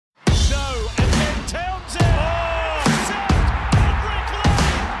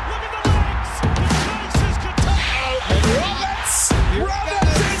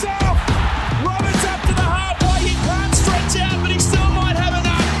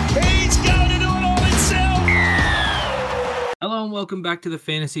Hello and welcome back to the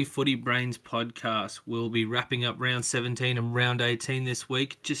Fantasy Footy Brains podcast. We'll be wrapping up round 17 and round 18 this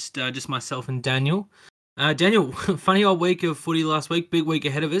week. Just myself and Daniel. Daniel, funny old week of footy last week. Big week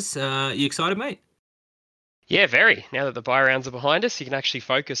ahead of us. You excited, mate? Yeah, very. Now that the bye rounds are behind us, you can actually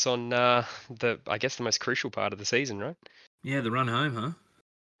focus on the most crucial part of the season, right? Yeah, the run home, huh?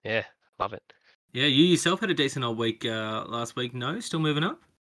 Yeah, love it. Yeah, you yourself had a decent old week last week. No, still moving up.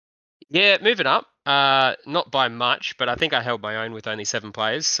 Yeah, moving up. Not by much, but I think I held my own with only 7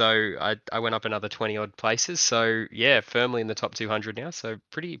 players, so I went up another 20 odd places. So yeah, firmly in the top 200 now. So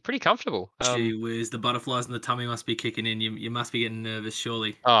pretty comfortable. Gee whiz, the butterflies in the tummy must be kicking in. You must be getting nervous,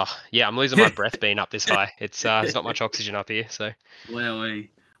 surely. Oh yeah, I'm losing my breath being up this high. It's there's not much oxygen up here, so Well, I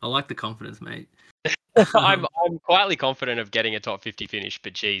like the confidence, mate. I'm quietly confident of getting a top 50 finish.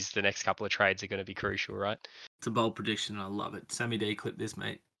 But geez, the next couple of trades are going to be crucial, right? It's a bold prediction. I love it. Sammy D, clip this,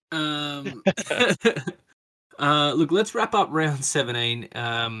 mate. Look, let's wrap up round 17.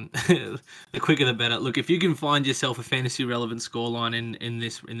 The quicker the better. Look, if you can find yourself a fantasy relevant scoreline in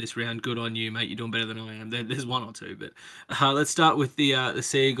this round, good on you, mate. You're doing better than I am. There's one or two, but let's start with the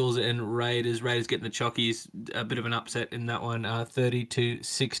Seagulls and Raiders. Raiders getting the Chockies. A bit of an upset in that one.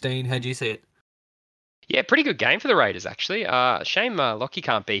 30-16. How'd you see it? Yeah, pretty good game for the Raiders, actually. Shame Lockie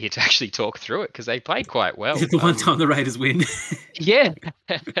can't be here to actually talk through it because they played quite well. Is it the one time the Raiders win? Yeah.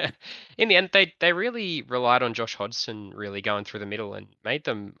 In the end, they really relied on Josh Hodgson really going through the middle and made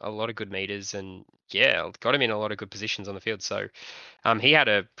them a lot of good meters and, yeah, got him in a lot of good positions on the field. So he had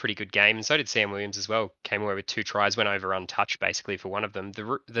a pretty good game, and so did Sam Williams as well. Came away with 2 tries, went over untouched basically for one of them.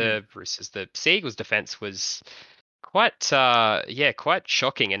 The Roosters, the Seagulls defense was quite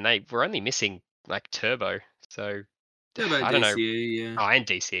shocking, and they were only missing like Turbo. So Turbo I don't know. DCE, yeah. Oh, and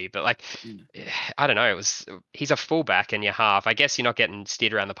DCE, but like Mm. I don't know. He's a fullback and you're half. I guess you're not getting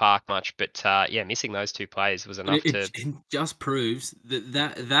steered around the park much, but yeah, missing those 2 players was But enough to. it just proves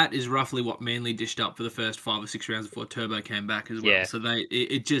that is roughly what Manly dished up for the first 5 or 6 rounds before Turbo came back as well. Yeah. So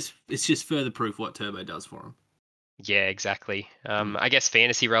it's just further proof what Turbo does for them. Yeah, exactly. Mm. I guess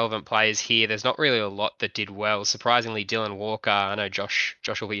fantasy relevant players here. There's not really a lot that did well. Surprisingly, Dylan Walker. I know Josh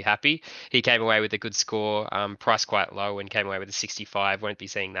will be happy. He came away with a good score. Price quite low and came away with a 65. Won't be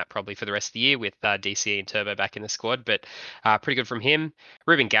seeing that probably for the rest of the year with DC and Turbo back in the squad, but pretty good from him.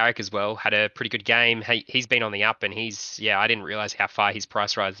 Ruben Garrick as well had a pretty good game. He's been on the up, and I didn't realize how far his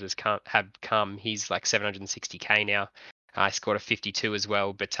price rises have come. He's like 760k now. I scored a 52 as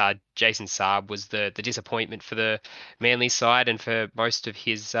well, but Jason Saab was the disappointment for the Manly side, and for most of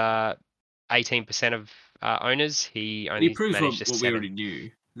his 18% of owners, he But he only proves managed a what we 7. already knew,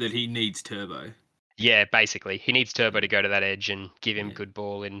 that he needs Turbo. Yeah, basically, he needs Turbo to go to that edge and give him Yeah. good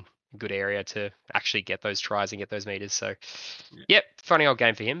ball in a good area to actually get those tries and get those meters. So, Yeah. yep, funny old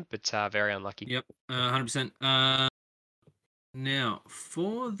game for him, but very unlucky. Yep. 100%. Now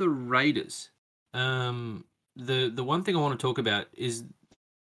for the Raiders, the one thing I want to talk about is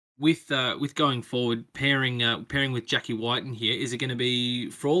with going forward, pairing with Jackie White in here. Is it going to be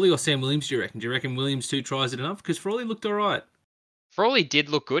Frawley or Sam Williams? Do you reckon? Do you reckon Williams 2 tries it enough? Because Frawley looked all right. Frawley did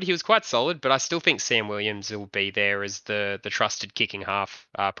look good. He was quite solid, but I still think Sam Williams will be there as the trusted kicking half,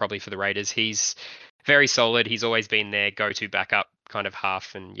 probably for the Raiders. He's very solid. He's always been their go-to backup kind of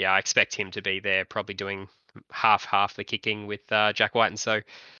half, and yeah, I expect him to be there, probably doing half the kicking with Jack White, and so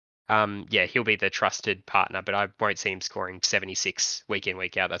yeah, he'll be the trusted partner. But I won't see him scoring 76 week in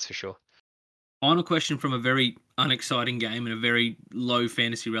week out. That's for sure. Final question from a very unexciting game and a very low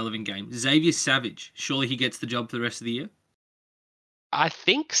fantasy relevant game. Xavier Savage. Surely he gets the job for the rest of the year. I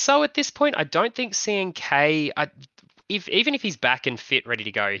think so at this point. I don't think CNK. Even if he's back and fit, ready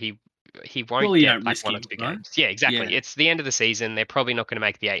to go, he won't Surely you get don't like risk 1 or him, 2 right? games. Yeah, exactly. Yeah. It's the end of the season. They're probably not going to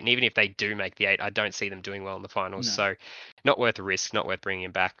make the 8, and even if they do make the 8, I don't see them doing well in the finals. No. So, not worth the risk. Not worth bringing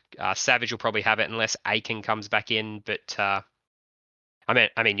him back. Savage will probably have it unless Aiken comes back in. But I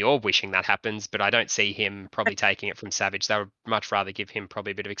mean, you're wishing that happens, but I don't see him probably taking it from Savage. They would much rather give him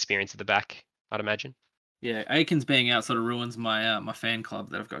probably a bit of experience at the back, I'd imagine. Yeah, Aikens being out sort of ruins my my fan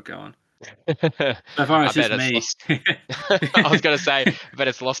club that I've got going. So far, I it's just bet it's me. lost. I was going to say, I bet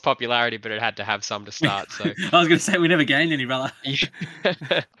it's lost popularity, but it had to have some to start. So I was going to say we never gained any, brother.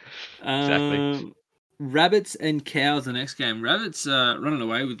 Exactly. Rabbits and cows. The next game, rabbits running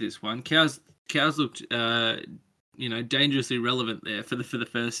away with this one. Cows looked dangerously relevant there for the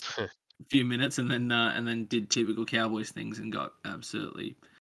first few minutes, and then did typical Cowboys things and got absolutely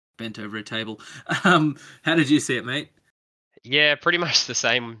bent over a table. How did you see it, mate? Yeah, pretty much the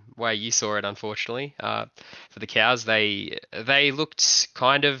same way you saw it, unfortunately. For the Cows, they looked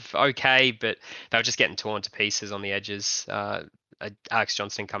kind of okay, but they were just getting torn to pieces on the edges. Alex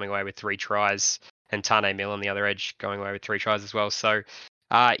Johnston coming away with 3 tries, and Tane Mill on the other edge going away with 3 tries as well. So,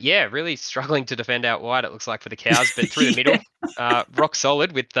 yeah, really struggling to defend out wide, it looks like, for the Cows, but through the middle, rock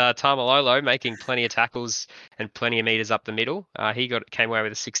solid with Tamalolo making plenty of tackles and plenty of meters up the middle. He came away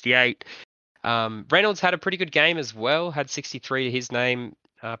with a 68. Reynolds had a pretty good game as well, had 63 to his name.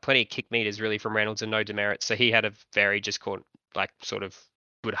 Plenty of kick meters really from Reynolds and no demerits. So he had a very just caught sort of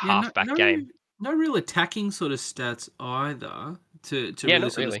good halfback game. No real attacking sort of stats either to Yeah, really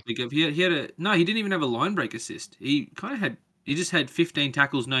not sort of really. speak of. He had he didn't even have a line break assist. He just had 15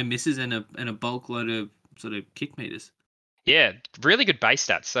 tackles, no misses, and a bulk load of sort of kick meters. Yeah, really good base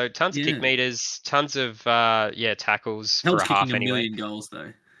stats. So tons of Yeah. kick meters, tons of tackles Helps for a half kicking a anyway. million goals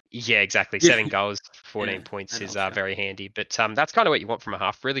though. Yeah, exactly. Yeah. 7 goals, 14 Yeah, points that is helps out. very handy. But that's kind of what you want from a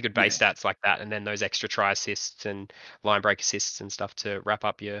half. Really good base Yeah. stats like that, and then those extra try assists and line break assists and stuff to wrap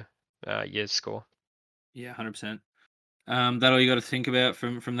up your score. Yeah, 100%. That all you got to think about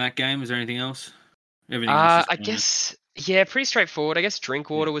from that game? Is there anything else? Everything else is I fine. guess, yeah, pretty straightforward. I guess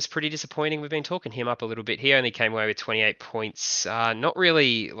Drinkwater was pretty disappointing. We've been talking him up a little bit. He only came away with 28 points. Not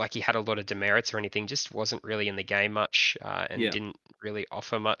really like he had a lot of demerits or anything. Just wasn't really in the game much, and Yeah. didn't really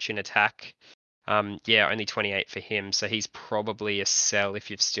offer much in attack. Yeah, only 28 for him. So he's probably a sell if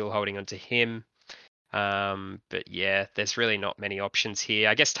you're still holding on to him. But yeah, there's really not many options here.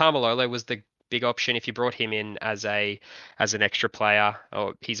 I guess Tamalolo was the big option if you brought him in as an extra player.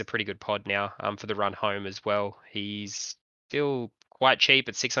 Oh, he's a pretty good pod now for the run home as well. He's still quite cheap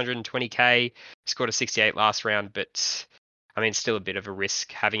at 620k. Scored a 68 last round, but I mean, still a bit of a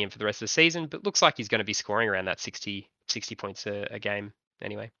risk having him for the rest of the season. But looks like he's going to be scoring around that 60 points a game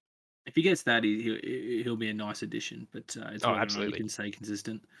anyway. If he gets that, he'll be a nice addition. But it's whether or not he Absolutely. can stay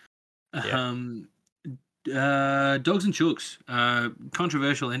consistent. Yeah. Dogs and Chooks.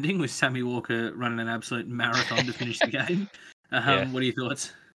 Controversial ending with Sammy Walker running an absolute marathon to finish the game. Yeah. What are your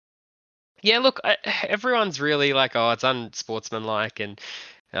thoughts? Yeah, look, everyone's really like, oh, it's unsportsmanlike, and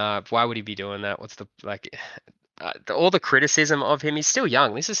why would he be doing that? What's the all the criticism of him? He's still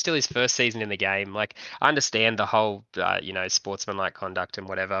young. This is still his first season in the game. Like, I understand the whole, sportsmanlike conduct and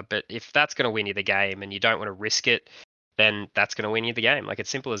whatever, but if that's going to win you the game and you don't want to risk it, then that's going to win you the game. Like, it's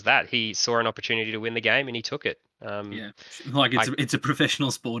simple as that. He saw an opportunity to win the game and he took it. Yeah, like it's a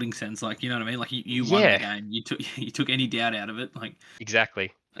professional sporting sense. Like, you know what I mean? Like you won the game. You took any doubt out of it. Like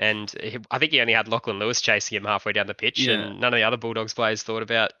exactly. And I think he only had Lachlan Lewis chasing him halfway down the pitch, and none of the other Bulldogs players thought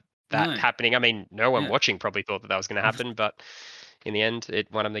about that happening. I mean, no one watching probably thought that was going to happen, but in the end,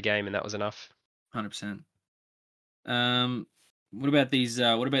 it won him the game, and that was enough. 100%. What about these?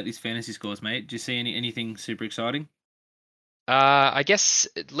 What about these fantasy scores, mate? Do you see anything super exciting? I guess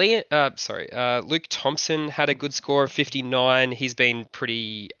Luke Thompson had a good score of 59. He's been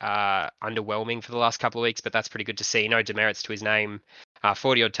pretty underwhelming for the last couple of weeks, but that's pretty good to see. No demerits to his name.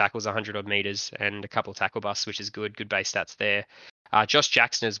 40 odd tackles, 100 odd meters, and a couple of tackle busts, which is good. Good base stats there. Josh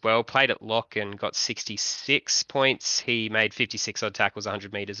Jackson as well played at lock and got 66 points. He made 56 odd tackles,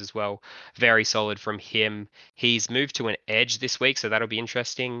 100 meters as well. Very solid from him. He's moved to an edge this week, so that'll be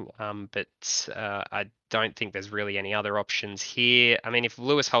interesting. But I don't think there's really any other options here. I mean, if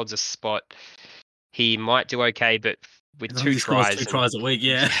Lewis holds a spot, he might do okay, but with 2 tries, 2 tries a week,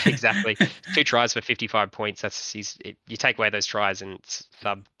 yeah, exactly. 2 tries for 55 points. You take away those tries and it's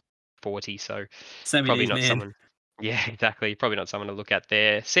sub 40. So probably not someone. Yeah, exactly. Probably not someone to look at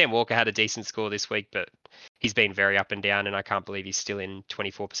there. Sam Walker had a decent score this week, but he's been very up and down, and I can't believe he's still in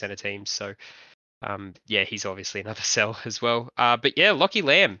 24% of teams. So, yeah, he's obviously another sell as well. But yeah, Lockie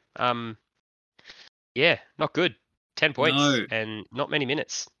Lamb. Yeah, not good. 10 points and not many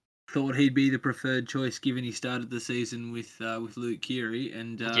minutes. Thought he'd be the preferred choice given he started the season with Luke Keary,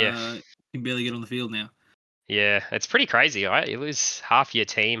 and can barely get on the field now. Yeah, it's pretty crazy, right? You lose half your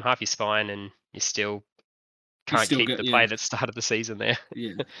team, half your spine, and you still can't keep the play that started the season there.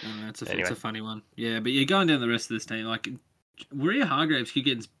 Yeah, it's a funny one. Yeah, but you're going down the rest of this team. Like, Waria Hargraves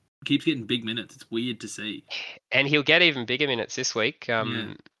keeps getting big minutes. It's weird to see. And he'll get even bigger minutes this week.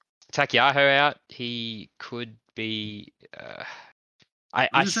 Takiaho out. He could be...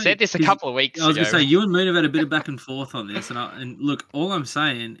 I said this a couple of weeks ago. I was going to say, you and Moon have had a bit of back and forth on this. And look, all I'm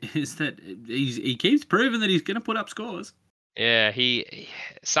saying is that he keeps proving that he's going to put up scores. Yeah,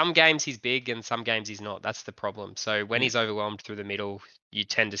 some games he's big and some games he's not. That's the problem. So when he's overwhelmed through the middle, you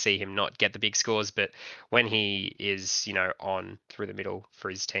tend to see him not get the big scores. But when he is, on through the middle for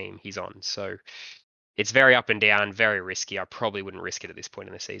his team, he's on. So it's very up and down, very risky. I probably wouldn't risk it at this point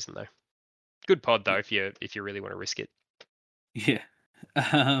in the season, though. Good pod though, if you really want to risk it. Yeah.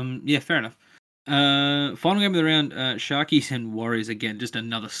 Yeah, fair enough. Final game of the round, Sharkies and Warriors again. Just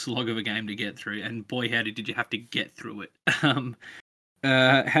another slog of a game to get through, and boy, howdy, did you have to get through it.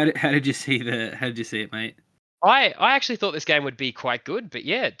 How did you see it, mate? I actually thought this game would be quite good, but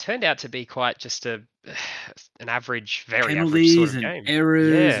yeah, it turned out to be quite just an average, very average sort Penalties of and game.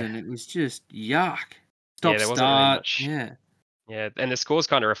 errors, Yeah, and it was just yuck. yeah, Stop there wasn't really start. much. Yeah, Yeah, and the scores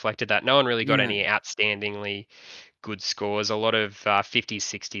kind of reflected that. No one really got yeah, any outstandingly good scores. A lot of 50s,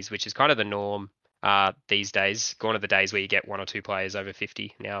 60s, which is kind of the norm these days. Gone are the days where you get one or two players over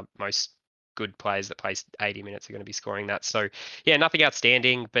 50. Now most good players that play 80 minutes are going to be scoring that. So yeah, nothing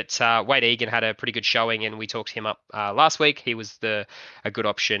outstanding. But Wade Egan had a pretty good showing, and we talked him up last week. He was a good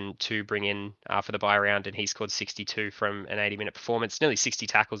option to bring in for the buy round, and he scored 62 from an 80-minute performance, nearly 60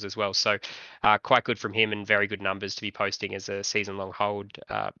 tackles as well. So quite good from him, and very good numbers to be posting as a season-long hold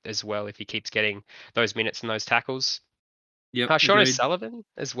as well if he keeps getting those minutes and those tackles. yep, Sean agreed. O'Sullivan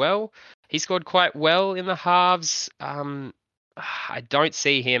as well. He scored quite well in the halves. I don't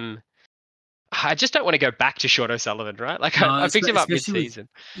see him. I just don't want to go back to Sean O'Sullivan, right? Like No, I picked him up especially mid-season.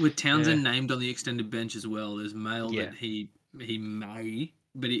 with Yeah, Townsend named on the extended bench as well. There's mail yeah, that he may,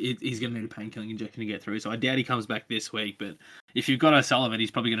 but he's going to need a painkilling injection to get through. So I doubt he comes back this week. But if you've got O'Sullivan,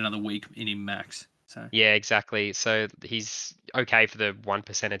 he's probably got another week in him max. So yeah, exactly. So he's okay for the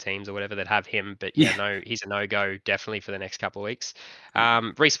 1% of teams or whatever that have him, but yeah, yeah, no, he's a no-go definitely for the next couple of weeks. yeah,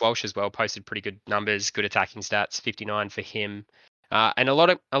 Reece Walsh as well posted pretty good numbers, good attacking stats, 59 for him. And a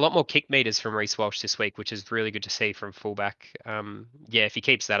lot more kick meters from Reece Walsh this week, which is really good to see from fullback. Yeah, if he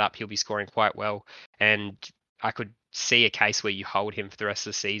keeps that up, he'll be scoring quite well. And I could see a case where you hold him for the rest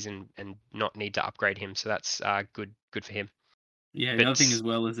of the season and not need to upgrade him. So that's good for him. yeah. The other thing But as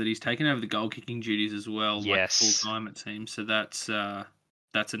well is that he's taken over the goal kicking duties as well, like full yes, time it seems. So that's a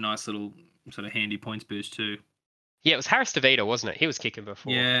nice little sort of handy points boost too. yeah, it was Harris DeVito, wasn't it? He was kicking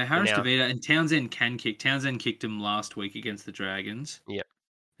before, Yeah, but Harris now, DeVito and Townsend can kick. Townsend kicked him last week against the Dragons. yeah,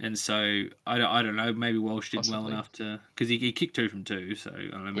 And so I don't know. Maybe Walsh did well possibly. enough to because he kicked 2 from 2. So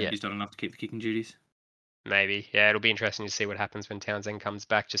I don't know. Maybe Yeah, he's done enough to keep the kicking duties. maybe. Yeah, it'll be interesting to see what happens when Townsend comes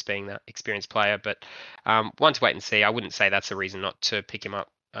back, just being that experienced player. But one to wait and see. I wouldn't say that's a reason not to pick him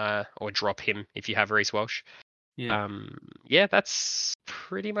up or drop him if you have Reece Walsh. Yeah, Yeah, that's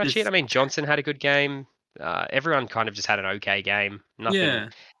pretty much it. there's I mean, Johnson had a good game. Everyone kind of just had an okay game. Nothing yeah,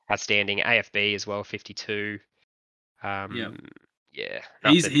 outstanding. AFB as well, 52. yeah. Um, yeah,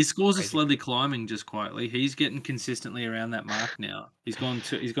 He's nothing his scores are crazy. slowly climbing just quietly. He's getting consistently around that mark now. He's gone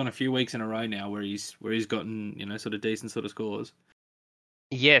a few weeks in a row now where he's gotten sort of decent sort of scores.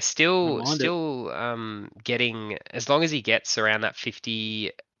 Yeah, I don't still mind it. still getting as long as he gets around that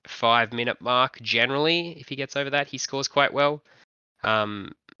 55-minute mark generally, if he gets over that, he scores quite well.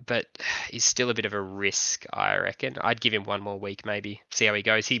 But he's still a bit of a risk, I reckon. I'd give him one more week maybe, see how he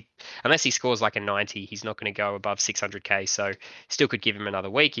goes. Unless he scores like a 90, he's not going to go above 600k, so still could give him another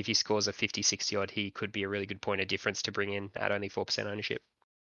week. If he scores a 50, 60 odd, he could be a really good point of difference to bring in at only 4% ownership.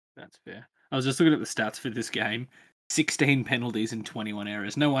 That's fair. I was just looking at the stats for this game. 16 penalties and 21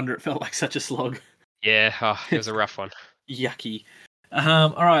 errors. No wonder it felt like such a slog. Yeah, it was a rough one. Yucky.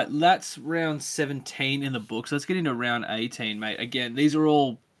 All right, that's round 17 in the books. Let's get into round 18, mate. Again, these are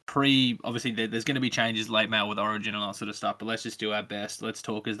all obviously there's going to be changes late mail with Origin and all that sort of stuff, but let's just do our best. Let's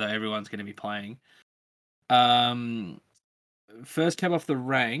talk as though everyone's going to be playing. First cab off the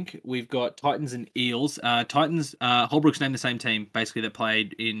rank, we've got Titans and Eels. Titans, Holbrook's named the same team, basically, that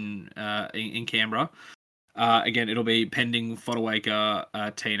played in Canberra. Again, it'll be pending Fodawaker,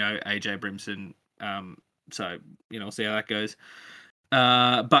 Tino, AJ Brimson. So, we'll see how that goes.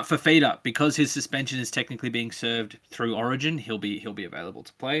 But for Feeder, because his suspension is technically being served through Origin, he'll be available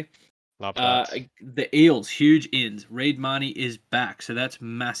to play. Love that. The Eels, huge ins. Reed Marnie is back, so that's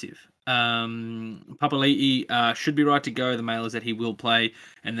massive. Papali'i should be right to go. The mail is that he will play,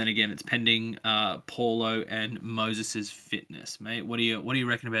 and then again, it's pending Paulo and Moses's fitness. Mate, what do you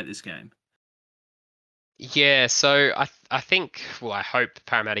reckon about this game? Yeah, so I think, well, I hope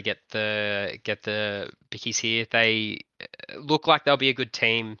Parramatta get the Bickies here. They look like they'll be a good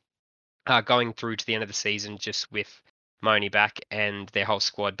team going through to the end of the season, just with Moni back and their whole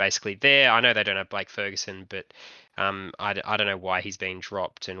squad basically there. I know they don't have Blake Ferguson, but I don't know why he's been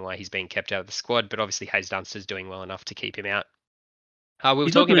dropped and why he's been kept out of the squad. But obviously Hayes Dunster's doing well enough to keep him out. We were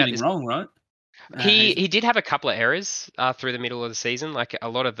He's not talking doing about anything this. wrong, right? He Hazen. he did have a couple of errors through the middle of the season, like a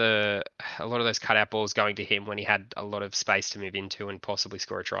lot of those cutout balls going to him when he had a lot of space to move into and possibly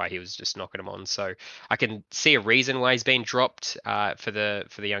score a try. He was just knocking them on. So I can see a reason why he's been dropped for the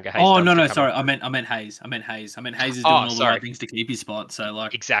younger Hayes Oh no, Dunster no, coming sorry. I through. meant Hayes. I meant Hayes. Hayes is doing Oh, all the right sorry, things to keep his spot. So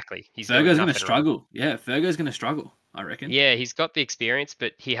like, exactly. He's doing Fergo's going to nothing wrong. struggle. Yeah, Fergo's going to struggle. I reckon. Yeah, he's got the experience,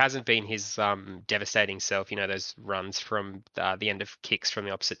 but he hasn't been his devastating self. You know, those runs from the end of kicks from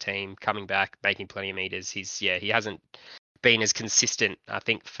the opposite team, coming back, making plenty of meters. He hasn't been as consistent, I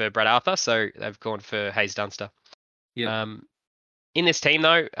think, for Brad Arthur. So they've gone for Hayes Dunster. Yep. In this team,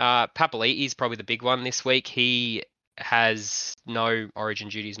 though, Papali'i is probably the big one this week. He has no Origin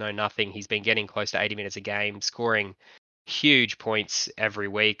duties, no nothing. He's been getting close to 80 minutes a game, scoring huge points every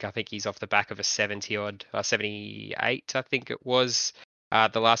week. I think he's off the back of a 78, I think it was,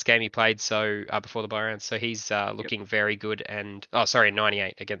 the last game he played. So before the bye round, so he's looking very good. And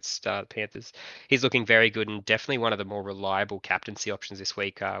 98 against the Panthers. He's looking very good and definitely one of the more reliable captaincy options this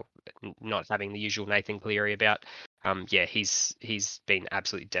week. Not having the usual Nathan Cleary about. He's been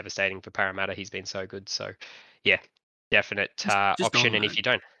absolutely devastating for Parramatta. He's been so good. So, yeah, definite Just option. on And if that, you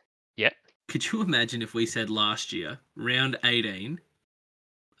don't, yeah, could you imagine if we said last year, round 18,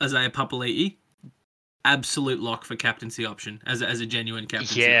 Isaiah Papali'i, absolute lock for captaincy option as a genuine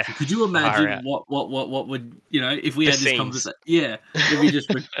captaincy yeah, option? Could you far imagine out. what would, if we The had this scenes. conversation? Yeah, it'd be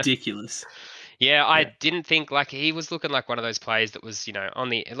just ridiculous. Yeah, I Yeah. didn't think like he was looking like one of those players that was, on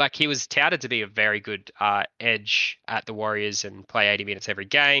the like he was touted to be a very good edge at the Warriors and play 80 minutes every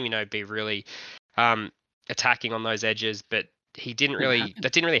game, be really um attacking on those edges, but he didn't What really happened?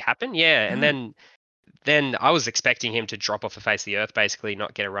 that didn't really happen. Yeah, and No. then I was expecting him to drop off the face of the earth, basically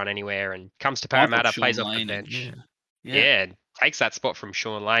not get a run anywhere, and comes to I thought Parramatta, plays Sean off the Lane, bench. yeah. Yeah, and takes that spot from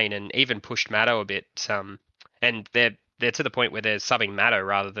Sean Lane and even pushed Matto a bit. And they're to the point where they're subbing Matto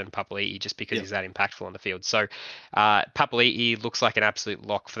rather than Papali'i just because Yep. he's that impactful on the field. So Papali'i looks like an absolute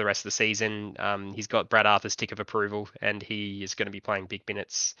lock for the rest of the season. He's got Brad Arthur's tick of approval, and he is going to be playing big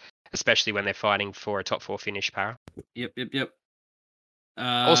minutes, especially when they're fighting for a top 4 finish, Para. Yep.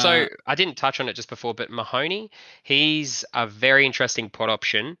 Also, I didn't touch on it just before, but Mahoney, he's a very interesting pot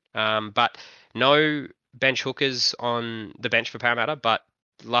option. But no bench hookers on the bench for Parramatta, but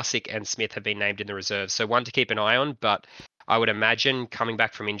Lussick and Smith have been named in the reserves. So one to keep an eye on, but I would imagine coming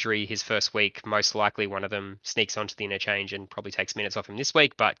back from injury his first week, most likely one of them sneaks onto the interchange and probably takes minutes off him this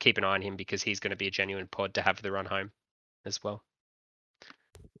week, but keep an eye on him because he's going to be a genuine pod to have for the run home as well.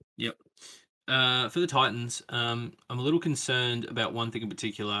 Yep. For the Titans, I'm a little concerned about one thing in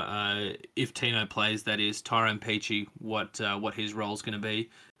particular. If Tino plays, that is Tyrone Peachy, what his role is going to be.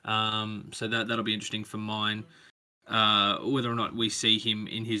 So that'll be interesting for mine. Whether or not we see him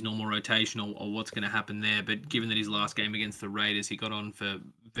in his normal rotation or what's going to happen there. But given that his last game against the Raiders, he got on for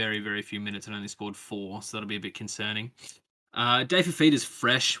very, very few minutes and only scored 4, so that'll be a bit concerning. Dave Fafita is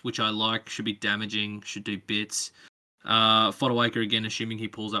fresh, which I like. Should be damaging. Should do bits. Fodawaker again, assuming he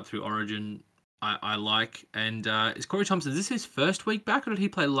pulls up through Origin, I like. And is Corey Thompson, is this his first week back, or did he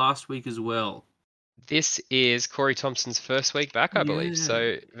play last week as well? This is Corey Thompson's first week back, I believe. So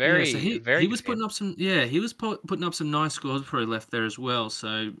So very, very he good was for him. putting up some he was putting up some nice scores before he left there as well.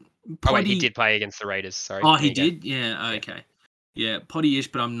 So Oh wait, he Potty. did play against the Raiders. Sorry. Oh, There he you go. did. Yeah. Yeah. Okay. Yeah,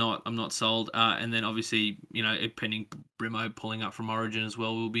 potty-ish, but I'm not sold. And then obviously, pending Brimo pulling up from Origin as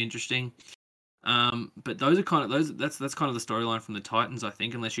well will be interesting. But those are kind of that's kind of the storyline from the Titans, I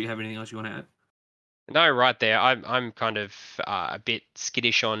think. Unless you have anything else you want to add. No, right there. I'm kind of a bit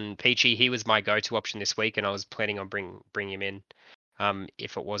skittish on Peachy. He was my go-to option this week, and I was planning on bring him in.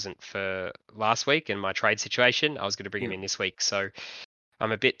 If it wasn't for last week and my trade situation, I was going to bring him Yep. in this week. So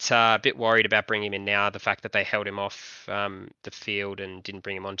I'm a bit worried about bringing him in now. The fact that they held him off the field and didn't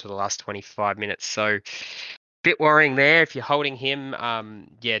bring him on to the last 25 minutes. So bit worrying there. If you're holding him,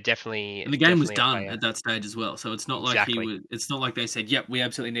 definitely. And the game was Definitely a done player. at that stage as well, so it's not like Exactly. It's not like they said, "Yep, we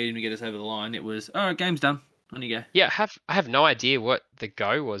absolutely need him to get us over the line." It was, "All right, game's done. On you go." Yeah, I have no idea what the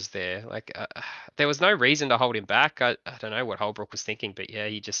go was there. Like, there was no reason to hold him back. I don't know what Holbrook was thinking, but yeah,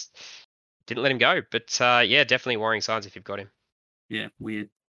 he just didn't let him go. But yeah, definitely worrying signs if you've got him. Yeah, weird.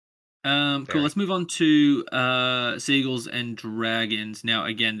 Cool. Very. Let's move on to Seagulls and Dragons. Now,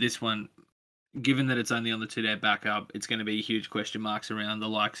 again, this one, given that it's only on the 2-day backup, it's going to be huge question marks around the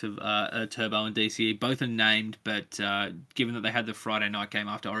likes of Turbo and DCE. Both are named, but given that they had the Friday night game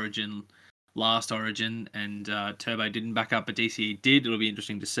after Origin, last Origin, and Turbo didn't back up, but DCE did, it'll be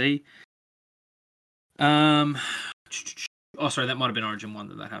interesting to see. Oh, sorry, that might have been Origin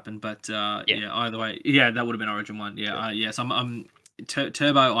 1 that happened, but yeah, either way, yeah, that would have been Origin 1. Yeah, Sure. yes, I'm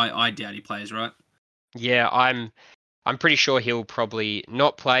Turbo. I doubt he plays, right? Yeah, I'm pretty sure he'll probably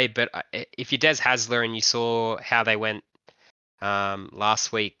not play. But if you're Des Hasler and you saw how they went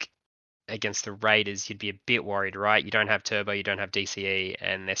last week against the Raiders, you'd be a bit worried, right? You don't have Turbo, you don't have DCE,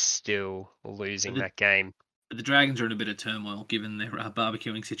 and they're still losing that game. But the Dragons are in a bit of turmoil given their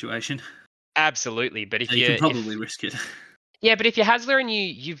barbecuing situation. Absolutely, but So you can probably risk it. Yeah, but if you're Hasler and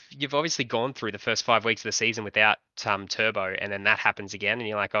you've obviously gone through the first 5 weeks of the season without Turbo, and then that happens again, and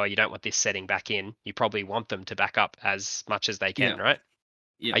you're like, oh, you don't want this setting back in. You probably want them to back up as much as they can, Yeah. right?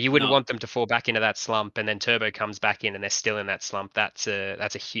 Yeah, You wouldn't no, want them to fall back into that slump, and then Turbo comes back in and they're still in that slump. That's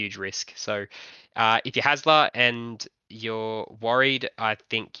a huge risk. So, if you're Hasler and you're worried, I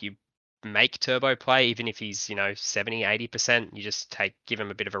think you make Turbo play, even if he's 70, 80%. You just give him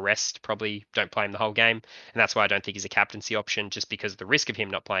a bit of a rest. Probably don't play him the whole game, and that's why I don't think he's a captaincy option, just because of the risk of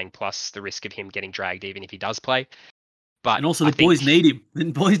him not playing, plus the risk of him getting dragged, even if he does play. But and also I the boys think need him. The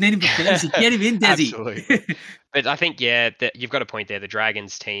boys need him for fantasy. Get him in, Desi. absolutely. But I think, yeah, that you've got a point there. The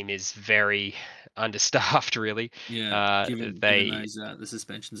Dragons team is very understaffed, really. Yeah, given They, those the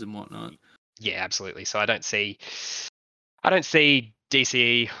suspensions and whatnot. yeah, absolutely. So I don't see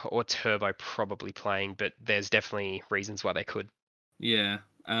DCE or Turbo probably playing, but there's definitely reasons why they could. Yeah.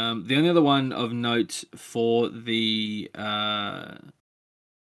 The only other one of note for the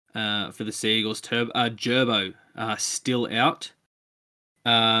Seagulls, Gerbo, still out.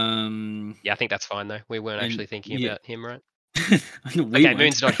 Yeah, I think that's fine though. We weren't And actually thinking yeah, about him, right? we Okay, weren't.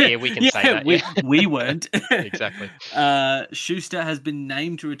 Moon's not here. We can say Yeah, that. Yeah, we weren't. exactly. Schuster has been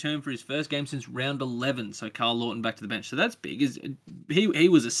named to return for his first game since round 11. So Carl Lawton back to the bench. So that's big. He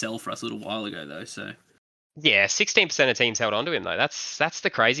was a sell for us a little while ago though. So Yeah, 16% of teams held on to him though. That's the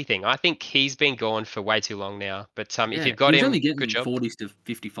crazy thing. I think he's been gone for way too long now. But if yeah, you've he got was only him, good getting job. 40s to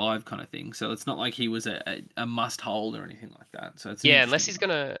 55 kind of thing. So it's not like he was a must hold or anything like that. So it's an Yeah, interesting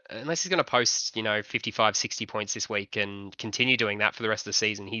one. unless he's gonna post, 55, 60 points this week and continue doing that for the rest of the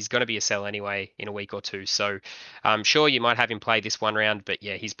season, he's gonna be a sell anyway in a week or two. So I'm sure you might have him play this one round, but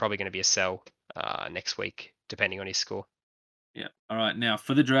yeah, he's probably gonna be a sell next week, depending on his score. Yeah. All right. Now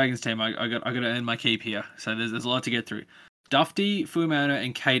for the Dragons team, I got to earn my keep here. So there's a lot to get through. Dufty, Fuimano,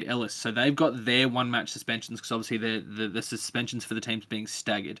 and Cade Ellis. So they've got their one match suspensions because obviously the suspensions for the teams being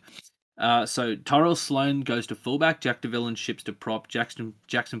staggered. So Tyrell Sloan goes to fullback, Jack DeVillen ships to prop, Jackson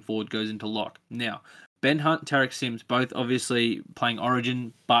Ford goes into lock. Now Ben Hunt, Tarek Sims, both obviously playing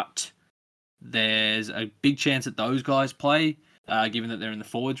Origin, but there's a big chance that those guys play, given that they're in the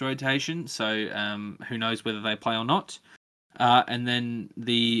forwards rotation. So who knows whether they play or not. And then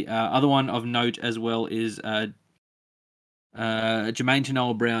the other one of note as well is Jermaine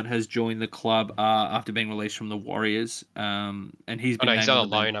Tanoa Brown has joined the club after being released from the Warriors, and he's Oh been no, he's named on on a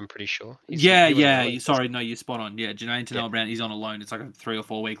the bench. loan. I'm pretty sure. Yeah, He wasn't yeah. released, was Sorry, no, you're spot on. Yeah, Jermaine he? Yeah, Tanoa Brown, he's on a loan. It's like a 3 or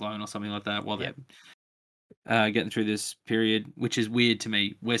 4 week loan or something like that while yeah. they're getting through this period, which is weird to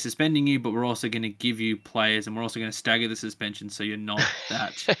me. We're suspending you, but we're also going to give you players, and we're also going to stagger the suspension so you're not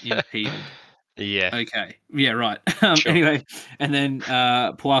that impeded. Yeah, Okay. Yeah, right. sure. Anyway, and then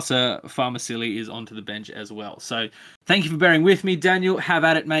Puasa Farmasili is onto the bench as well. So thank you for bearing with me, Daniel. Have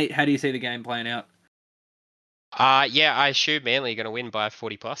at it, mate. How do you see the game playing out? Yeah, I assume Manly are going to win by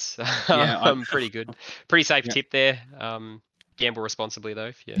 40 plus. Yeah, Pretty good. Pretty safe yeah. tip there. Gamble responsibly though,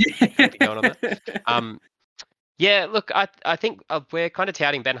 if you're Yeah. going to be going on that. Yeah, look, I think we're kind of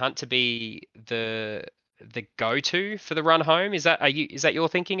touting Ben Hunt to be the go-to for the run home. Is that your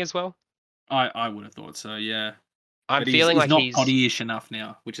thinking as well? I would have thought so, yeah. I'm But he's feeling he's like not he's pottyish enough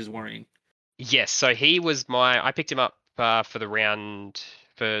now, which is worrying. yes. So he was I picked him up for the round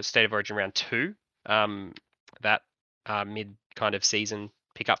for State of Origin round 2. That mid kind of season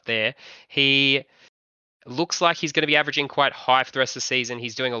pick up there. He looks like he's going to be averaging quite high for the rest of the season.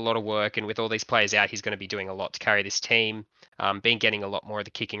 He's doing a lot of work, and with all these players out, he's going to be doing a lot to carry this team. Been getting a lot more of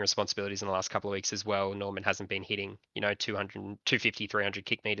the kicking responsibilities in the last couple of weeks as well. Norman hasn't been hitting, 200, 250, 300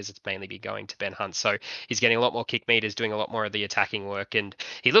 kick meters. It's mainly been going to Ben Hunt. So he's getting a lot more kick meters, doing a lot more of the attacking work, and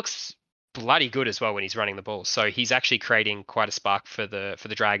he looks bloody good as well when he's running the ball. So he's actually creating quite a spark for the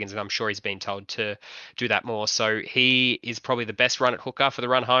Dragons, and I'm sure he's been told to do that more. So he is probably the best run at hooker for the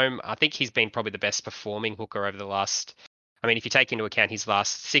run home. I think he's been probably the best performing hooker over the last. I mean, if you take into account his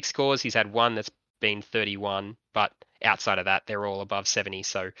last 6 scores, he's had one that's been 31, but outside of that, they're all above 70.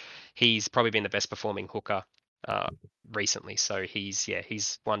 So he's probably been the best performing hooker recently. So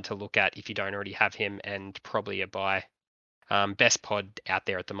he's one to look at if you don't already have him, and probably a buy. Best pod out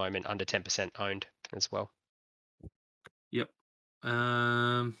there at the moment, under 10% owned as well. Yep.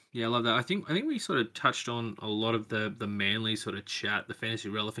 Yeah, I love that. I think we sort of touched on a lot of the Manly sort of chat, the fantasy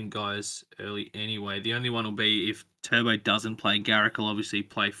relevant guys early anyway. The only one will be if Turbo doesn't play, Garrick will obviously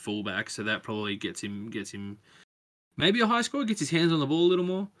play fullback, so that probably gets him maybe a high score, gets his hands on the ball a little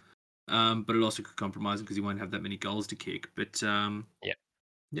more. But it also could compromise him because he won't have that many goals to kick. But yeah,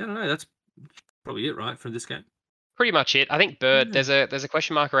 I don't know. That's probably it, right, for this game. Pretty much it. I think Bird. Yeah. There's a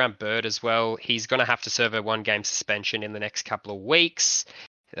question mark around Bird as well. He's going to have to serve a 1-game suspension in the next couple of weeks.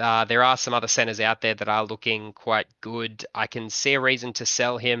 There are some other centers out there that are looking quite good. I can see a reason to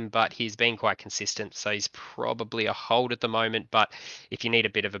sell him, but he's been quite consistent, so he's probably a hold at the moment. But if you need a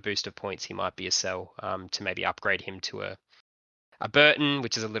bit of a boost of points, he might be a sell to maybe upgrade him to a Burton,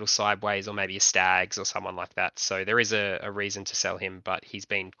 which is a little sideways, or maybe a Stags or someone like that. So there is a reason to sell him, but he's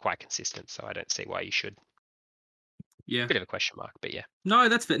been quite consistent, so I don't see why you should. Yeah. Bit of a question mark, but yeah. No,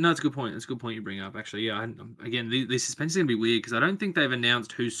 that's fair. No, it's a good point. That's a good point you bring up. Actually, yeah. Again, the suspension's gonna be weird because I don't think they've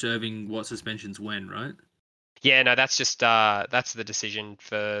announced who's serving what suspensions when, right? Yeah, no, that's just that's the decision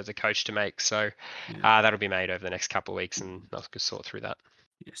for the coach to make. So Yeah. that'll be made over the next couple of weeks, and I'll sort through that.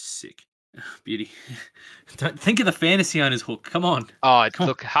 Yeah, sick. Beauty. Don't think of the fantasy owners, Hook. Come on. Oh, Come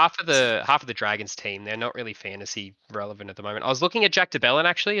look, half of the Dragons team, they're not really fantasy relevant at the moment. I was looking at Jack DeBellin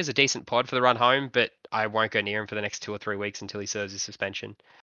actually as a decent pod for the run home, but I won't go near him for the next 2 or 3 weeks until he serves his suspension,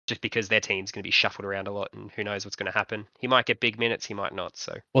 just because their team's going to be shuffled around a lot, and who knows what's going to happen. He might get big minutes, he might not.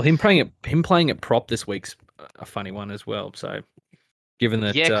 So Well, him playing at prop this week's a funny one as well. So, given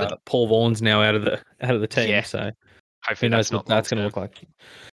that Yeah, Paul Vaughan's now out of the team, Yeah. so hopefully who knows that's what not that's going to look long-term. like.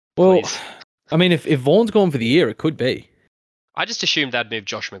 Well, Please. I mean, if Vaughan's gone for the year, it could be. I just assumed they'd move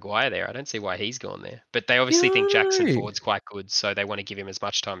Josh Maguire there. I don't see why he's gone there. But they obviously think Jackson No. Ford's quite good, so they want to give him as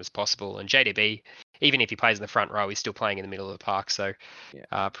much time as possible. And JDB, even if he plays in the front row, he's still playing in the middle of the park, so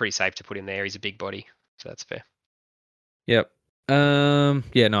pretty safe to put him there. He's a big body, so that's fair. Yep.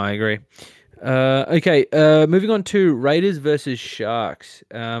 Yeah, no, I agree. Okay. Moving on to Raiders versus Sharks.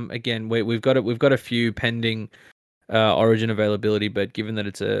 Again, we've got a few pending Origin availability, but given that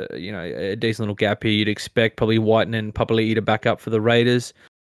it's a decent little gap here, you'd expect probably Whiten and Papali'i to back up for the Raiders.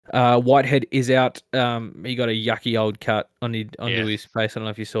 Whitehead is out. He got a yucky old cut onto his face. I don't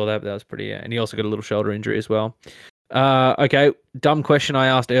know if you saw that, but that was pretty. And he also got a little shoulder injury as well. Okay, dumb question I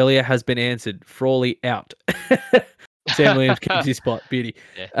asked earlier has been answered. Frawley out. Sam Williams keeps his spot. Beauty.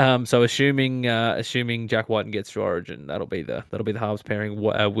 Yeah. So assuming Jack Whiten gets to Origin, that'll be the halves pairing.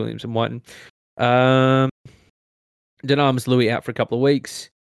 Williams and Whiten. Denarm's Louis out for a couple of weeks.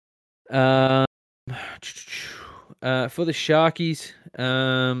 For the Sharkies,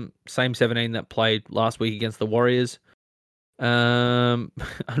 same 17 that played last week against the Warriors.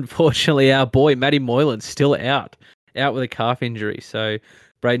 Unfortunately, our boy Matty Moylan's still out with a calf injury. So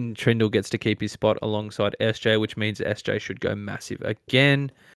Braden Trindle gets to keep his spot alongside SJ, which means SJ should go massive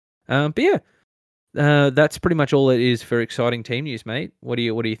again. But yeah, that's pretty much all it is for exciting team news, mate. What do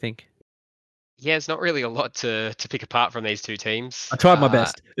you think? Yeah, it's not really a lot to pick apart from these two teams. I tried my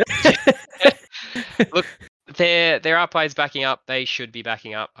best. Look, there are players backing up. They should be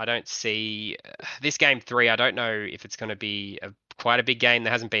backing up. I don't see this game 3. I don't know if it's going to be quite a big game.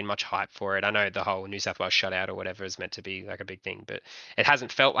 There hasn't been much hype for it. I know the whole New South Wales shutout or whatever is meant to be like a big thing, but it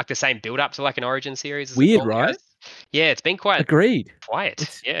hasn't felt like the same build up to like an Origin series. As Weird, right? Yeah, it's been quite Agreed.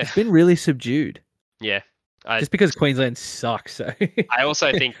 quiet. It's been really subdued. Yeah. Just because Queensland sucks. So I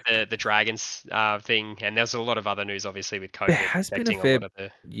also think the Dragons thing, and there's a lot of other news, obviously, with COVID. There has been a fair,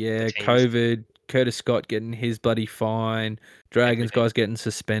 COVID. Curtis Scott getting his bloody fine. Dragons guys getting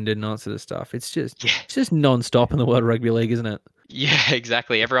suspended and all that sort of stuff. It's just non-stop in the World Rugby League, isn't it? Yeah,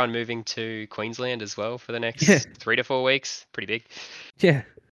 exactly. Everyone moving to Queensland as well for the next 3 to 4 weeks. Pretty big. Yeah.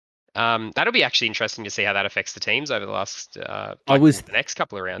 That'll be actually interesting to see how that affects the teams over the last the next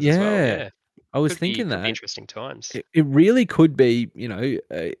couple of rounds as well. Yeah. I was thinking that interesting times. It really could be.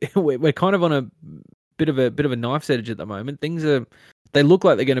 We're kind of on a bit of a knife's edge at the moment. They look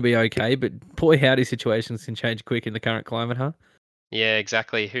like they're going to be okay, but boy, howdy, situations can change quick in the current climate, huh? Yeah,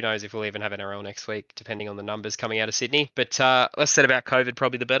 exactly. Who knows if we'll even have NRL next week, depending on the numbers coming out of Sydney. But less said about COVID,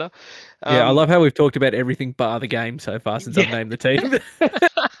 probably the better. Yeah, I love how we've talked about everything bar the game so far since I've named the team.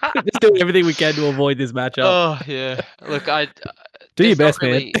 Just doing everything we can to avoid this matchup. Oh yeah, look, do your best,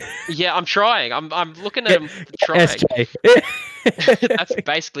 man. Yeah, I'm trying. I'm looking at him trying. SJ. That's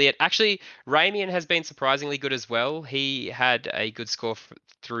basically it. Actually, Ramian has been surprisingly good as well. He had a good score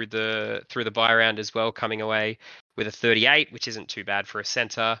through the bye round as well, coming away with a 38, which isn't too bad for a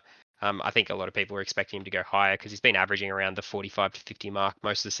centre. I think a lot of people were expecting him to go higher because he's been averaging around the 45 to 50 mark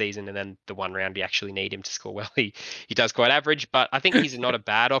most of the season, and then the one round we actually need him to score well, he does quite average. But I think he's not a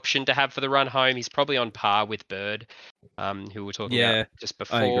bad option to have for the run home. He's probably on par with Bird, who we were talking about just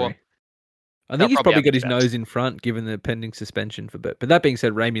before. I think he's probably got his nose in front, given the pending suspension for Bird. But that being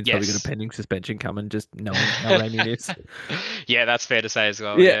said, Ramian's probably got a pending suspension coming, just knowing how Ramian is. Yeah, that's fair to say as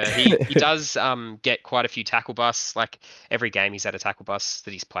well. Yeah, he does get quite a few tackle busts. Like every game, he's had a tackle bust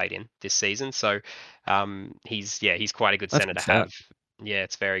that he's played in this season. So he's quite a good centre to have. Yeah,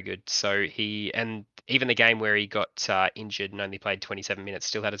 it's very good. So and even the game where he got injured and only played 27 minutes,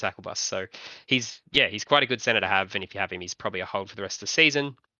 still had a tackle bust. So he's quite a good centre to have. And if you have him, he's probably a hold for the rest of the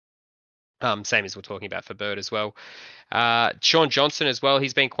season. Same as we're talking about for Bird as well. Sean Johnson as well.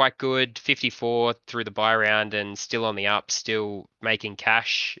 He's been quite good. 54 through the buy round and still on the up, still making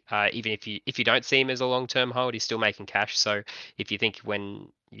cash. Even if you don't see him as a long-term hold, he's still making cash. So if you think when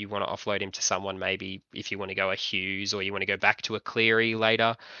you want to offload him to someone, maybe if you want to go a Hughes or you want to go back to a Cleary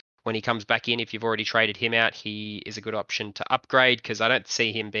later, when he comes back in, if you've already traded him out, he is a good option to upgrade because I don't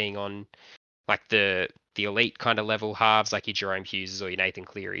see him being on like the elite kind of level halves, like your Jerome Hughes or your Nathan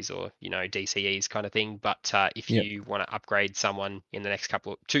Clearys or DCEs kind of thing. But if Yep. you want to upgrade someone in the next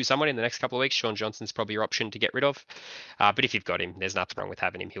couple of weeks, Sean Johnson's probably your option to get rid of. But if you've got him, there's nothing wrong with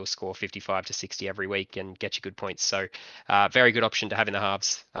having him. He'll score 55 to 60 every week and get you good points. So very good option to have in the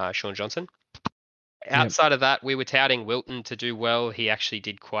halves, Sean Johnson. Outside of that, we were touting Wilton to do well. He actually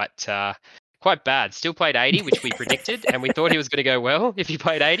did quite bad. Still played 80, which we predicted, and we thought he was going to go well if he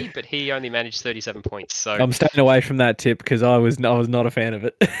played 80, but he only managed 37 points. So I'm staying away from that tip because I was not a fan of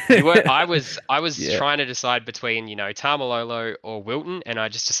it. I was Yeah. trying to decide between Tamalolo or Wilton, and I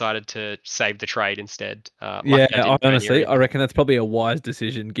just decided to save the trade instead. Yeah, didn't go honestly, near I it. reckon that's probably a wise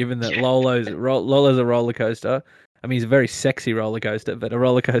decision, given that Yeah. Lolo's a roller coaster. I mean, he's a very sexy roller coaster, but a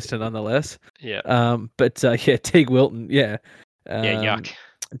roller coaster nonetheless. Yeah. Yeah, Teague Wilton, yeah. Yeah, yuck.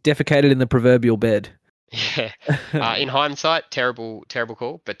 Defecated in the proverbial bed. Yeah. In hindsight, terrible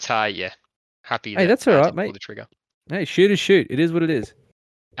call, but yeah, happy. Hey, that that's all I right, didn't pull mate. the trigger. Hey, shoot is shoot. It is what it is.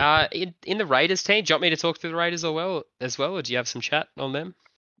 In the Raiders team, do you want me to talk through the Raiders as well, or do you have some chat on them?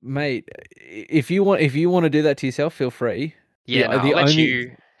 Mate, if you want to do that to yourself, feel free. Yeah, The I'll let only-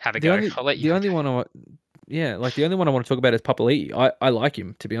 you have a go. I'll let you. The only one I want, yeah, like the only one I want to talk about is Papali'i. I like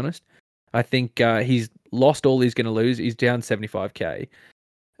him, to be honest. I think he's lost all he's going to lose. He's down 75k.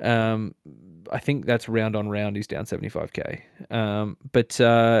 I think that's round on round. He's down 75k.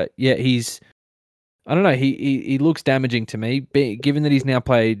 Yeah, I don't know. He looks damaging to me. Given that he's now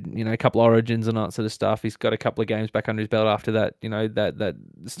played, a couple Origins and that sort of stuff. He's got a couple of games back under his belt after that. That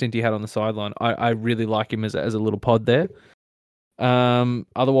stint he had on the sideline. I really like him as a little pod there.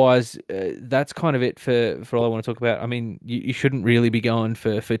 Otherwise, that's kind of it for all I want to talk about. I mean, you shouldn't really be going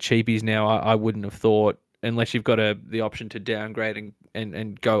for cheapies now. I wouldn't have thought, unless you've got the option to downgrade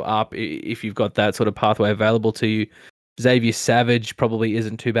and go up if you've got that sort of pathway available to you. Xavier Savage probably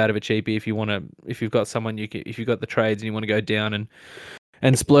isn't too bad of a cheapie if you've got someone if you've got the trades and you want to go down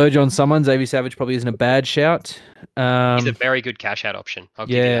and splurge on someone. Xavier Savage probably isn't a bad shout. He's a very good cash out option. I'll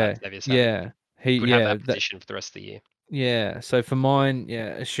give you that, Xavier Savage. Yeah, he could have that position for the rest of the year. Yeah, so for mine, yeah,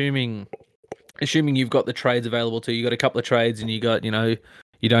 assuming you've got the trades available to you, got a couple of trades and you got,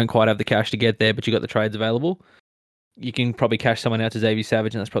 you don't quite have the cash to get there, but you got the trades available, you can probably cash someone out to Xavier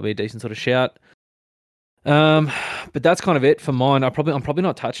Savage, and that's probably a decent sort of shout. But that's kind of it for mine. I'm probably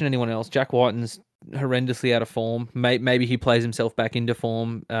not touching anyone else. Jack Whiten's horrendously out of form. Maybe he plays himself back into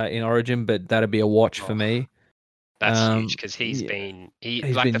form in Origin, but that'd be a watch for me. That's huge because he's been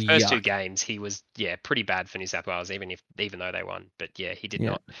like the first 2 games he was pretty bad for New South Wales even though they won, but he did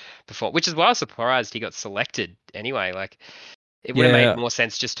not perform, which is why I was surprised he got selected anyway. Like it would have made more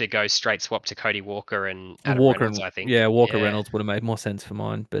sense just to go straight swap to Cody Walker and Adam Reynolds, I think. Yeah, Reynolds would have made more sense for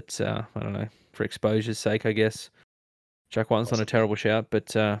mine, but I don't know, for exposure's sake, I guess. Jack White's not a terrible shout,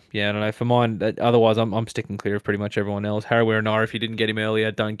 but I don't know. For mine, otherwise, I'm sticking clear of pretty much everyone else. Harry Wiranara, if you didn't get him earlier,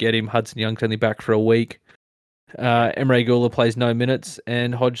 don't get him. Hudson Young's only back for a week. Emre Gula plays no minutes,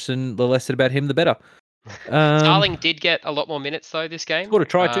 and Hodgson, the less said about him, the better. Starling did get a lot more minutes though this game. Scored a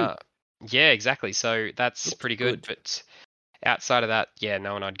try too. Yeah, exactly. So that's pretty good. But outside of that,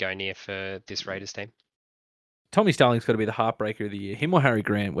 no one I'd go near for this Raiders team. Tommy Starling's got to be the heartbreaker of the year. Him or Harry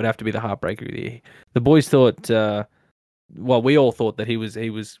Grant would have to be the heartbreaker of the year. The boys thought, we all thought that him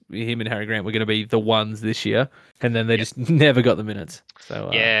and Harry Grant were going to be the ones this year, and then they just never got the minutes. So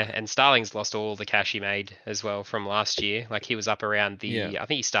and Starling's lost all the cash he made as well from last year. Like he was up around I think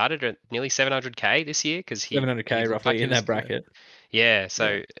he started at nearly 700k this year because 700k roughly in that bracket. Yeah,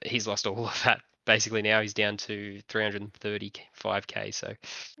 so he's lost all of that. Basically now he's down to 335k. So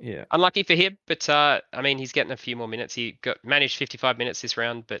unlucky for him, but I mean he's getting a few more minutes. He managed 55 minutes this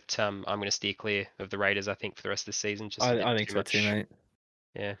round, but I'm going to steer clear of the Raiders. I think for the rest of the season. Just I think so too, mate.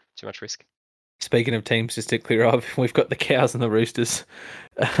 Yeah, too much risk. Speaking of teams to stick clear of, we've got the Cows and the Roosters.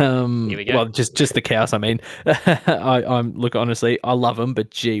 Here we go. Well, just the Cows. I mean, I'm look honestly, I love them,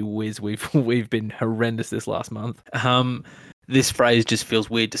 but gee whiz, we've been horrendous this last month. This phrase just feels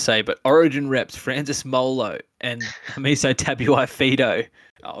weird to say, but Origin reps Francis Molo and Hamiso Tabuai-Fidow,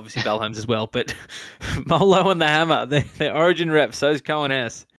 obviously Belholmes as well, but Molo and the Hammer, they're Origin reps. So's Cohen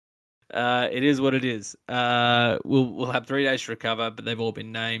S. It is what it is. We'll have 3 days to recover, but they've all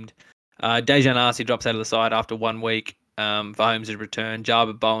been named. Dejan Arce drops out of the side after 1 week. for Holmes' return.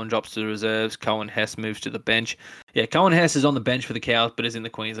 Jarvis Bowen drops to the reserves. Cohen Hess moves to the bench. Yeah, Cohen Hess is on the bench for the Cows, but is in the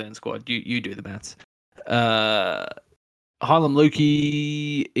Queensland squad. You do the maths. Hylam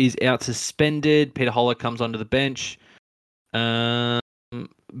Lukey is out suspended. Peter Holler comes onto the bench.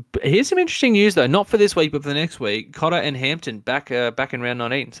 Here's some interesting news, though. Not for this week, but for the next week. Cotter and Hampton back in round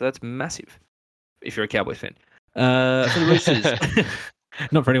 19. So that's massive if you're a Cowboys fan. For the Roosters...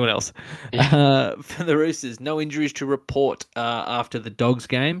 Not for anyone else. For the Roosters, no injuries to report after the Dogs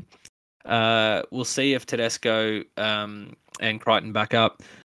game. We'll see if Tedesco and Crichton back up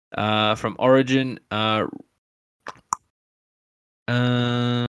from Origin.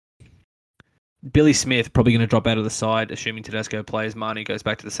 Billy Smith probably going to drop out of the side, assuming Tedesco plays. Marnie goes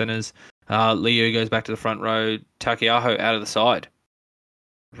back to the centres. Liu goes back to the front row. Takiaho out of the side.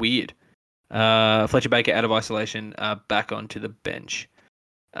 Weird. Fletcher Baker out of isolation, back onto the bench.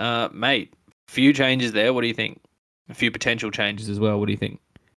 Mate, few changes there. What do you think? A few potential changes as well. What do you think?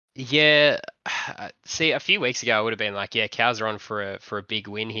 Yeah, see, a few weeks ago I would have been like, yeah, Cows are on for a big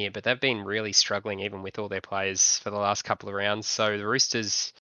win here, but they've been really struggling even with all their players for the last couple of rounds. So the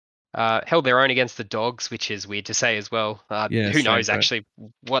Roosters held their own against the Dogs, which is weird to say as well. Who knows actually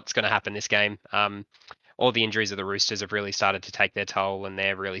what's going to happen this game? All the injuries of the Roosters have really started to take their toll, and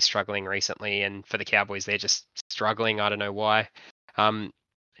they're really struggling recently. And for the Cowboys, they're just struggling. I don't know why.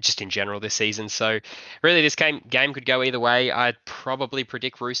 Just in general this season. So really this game could go either way. I'd probably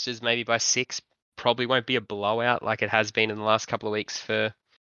predict Roosters maybe by 6. Probably won't be a blowout like it has been in the last couple of weeks for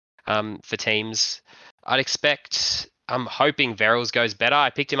teams. I'm hoping Verrills goes better.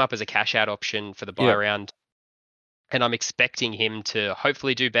 I picked him up as a cash out option for the bye round, and I'm expecting him to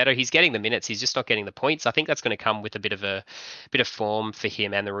hopefully do better. He's getting the minutes, he's just not getting the points. I think that's going to come with a bit of form for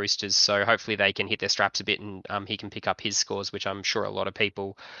him and the Roosters. So hopefully they can hit their straps a bit, and he can pick up his scores, which I'm sure a lot of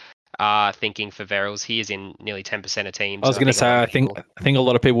people are thinking for Verrills. He is in nearly 10% of teams. I was going to say, I think a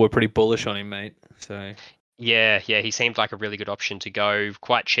lot of people were pretty bullish on him, mate. So yeah, he seemed like a really good option to go.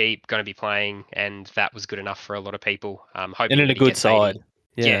 Quite cheap, going to be playing, and that was good enough for a lot of people. Hoping and in a good side.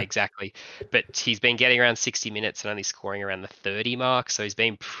 80. Yeah, exactly. But he's been getting around 60 minutes and only scoring around the 30 mark, so he's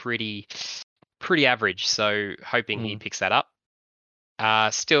been pretty average. So hoping he picks that up.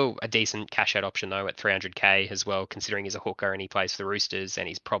 Still a decent cash out option though at 300k as well, considering he's a hooker and he plays for the Roosters, and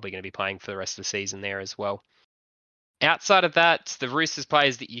he's probably going to be playing for the rest of the season there as well. Outside of that, the Roosters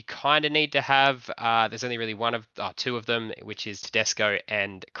players that you kind of need to have, there's only really two of them, which is Tedesco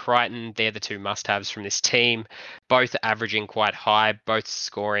and Crichton. They're the two must-haves from this team, both averaging quite high, both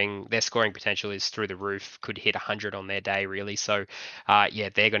scoring. Their scoring potential is through the roof, could hit 100 on their day, really. So, they're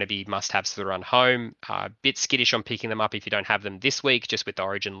going to be must-haves for the run home. Bit skittish on picking them up if you don't have them this week, just with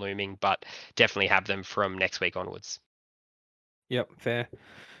Origin looming, but definitely have them from next week onwards. Yep, fair.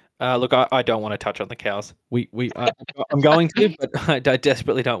 Look, I don't want to touch on the Cows. I'm going to, but I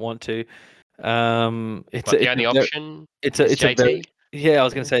desperately don't want to. It's the only option. It's JT. I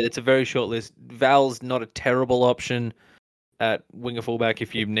was going to say it's a very short list. Val's not a terrible option at winger fullback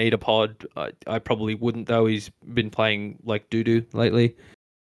if you need a pod. I probably wouldn't though. He's been playing like doo-doo lately.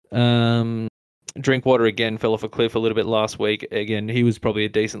 Drinkwater again fell off a cliff a little bit last week. Again, he was probably a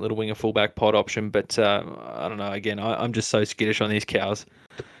decent little winger fullback pod option, but I don't know. Again, I'm just so skittish on these Cows.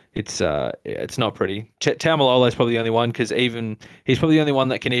 It's not pretty. Taumalolo is probably the only one, because he's probably the only one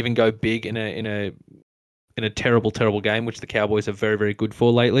that can even go big in a terrible game, which the Cowboys are very, very good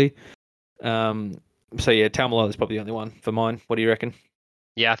for lately. Taumalolo is probably the only one for mine. What do you reckon?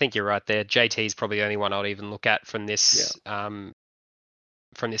 Yeah, I think you're right there. JT is probably the only one I'll even look at from this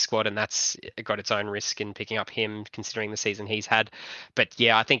from this squad, and that's got its own risk in picking up him, considering the season he's had. But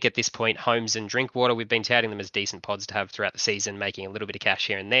yeah, I think at this point, Holmes and Drinkwater, we've been touting them as decent pods to have throughout the season, making a little bit of cash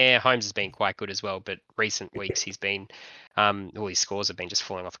here and there. Holmes has been quite good as well, but recent weeks he's been, all his scores have been just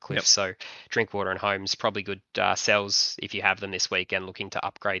falling off a cliff. Yep. So Drinkwater and Holmes, probably good sells if you have them this week and looking to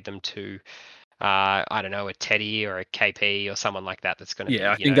upgrade them to, I don't know, a Teddy or a KP or someone like that. That's going to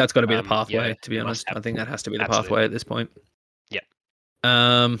I think that's got to be the pathway, to be honest. I think that has to be the pathway at this point.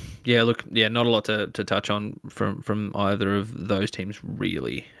 Not a lot to touch on from either of those teams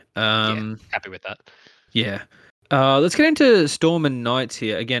really. Happy with that. Yeah. Let's get into Storm and Knights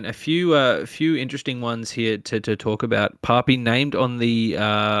here. Again, a few interesting ones here to talk about. Papi named on the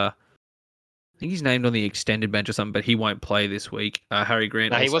I think he's named on the extended bench or something, but he won't play this week. Harry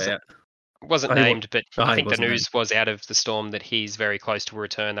Grant. No, he wasn't named, but I think the news was out of the Storm that he's very close to a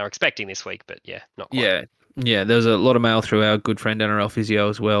return. They were expecting this week, but not quite. Yeah, there's a lot of mail through our good friend NRL Physio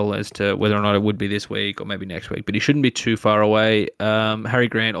as well as to whether or not it would be this week or maybe next week, but he shouldn't be too far away. Harry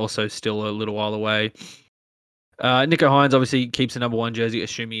Grant also still a little while away. Nico Hines obviously keeps the number 1 jersey,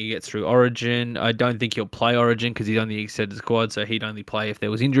 assuming he gets through Origin. I don't think he'll play Origin because he's on the extended squad, so he'd only play if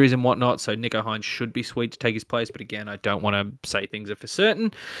there was injuries and whatnot. So Nico Hines should be sweet to take his place, but again, I don't want to say things are for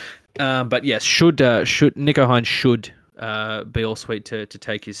certain. But yes, should Nico Hines should be all sweet to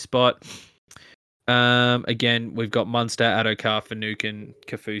take his spot. Again, we've got Munster, Adokar, Finucane,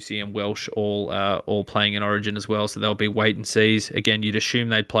 Kafusi, and Welsh all playing in Origin as well, so they'll be wait and sees. Again, you'd assume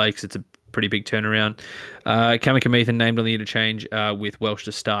they'd play because it's a pretty big turnaround. Kamikamethan named on the interchange with Welsh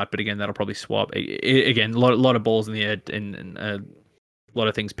to start, but again, that'll probably swap. Again, a lot of balls in the air and a lot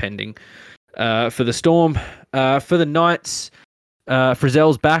of things pending. For the Storm, for the Knights,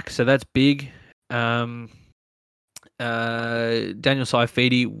 Frizzell's back, so that's big. Daniel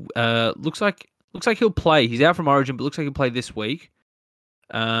Saifidi looks like he'll play. He's out from Origin, but looks like he'll play this week.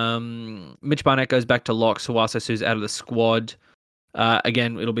 Mitch Barnett goes back to lock. Sawasa Su's out of the squad.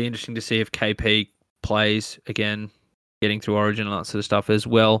 Again, it'll be interesting to see if KP plays again, getting through Origin and that sort of stuff as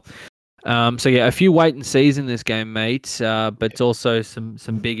well. So yeah, a few wait and sees in this game, mate. But it's also some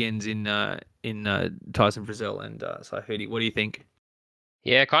big ends in Tyson Frizzell and Saifidi. What do you think?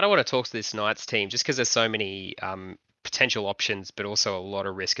 Yeah, I kind of want to talk to this Knights team just because there's so many potential options, but also a lot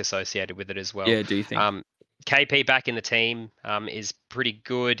of risk associated with it as well. Yeah, do you think? KP back in the team is pretty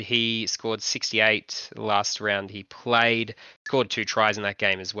good. He scored 68 last round he played, scored 2 tries in that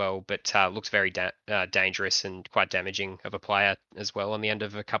game as well, but looks very dangerous and quite damaging of a player as well on the end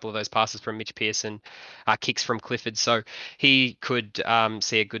of a couple of those passes from Mitch Pearson, kicks from Clifford. So he could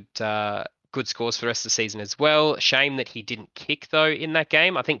see a good scores for the rest of the season as well. Shame that he didn't kick though in that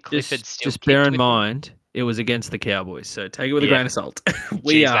game. I think Clifford still just bear in mind it was against the Cowboys, so take it with a grain of salt.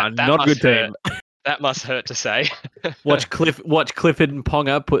 We Jeez, are that not a good team. That must hurt to say. Watch Clifford and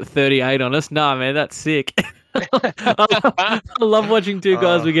Ponga put 38 on us. Nah, man, that's sick. I love watching two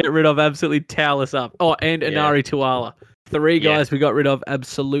guys we get rid of absolutely towel us up. Oh, and Inari Tuala. 3 guys we got rid of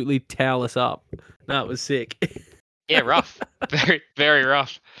absolutely towel us up. That was sick. Yeah, rough. Very, very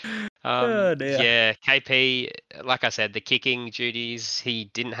rough. Oh, dear. Yeah, KP, like I said, the kicking duties,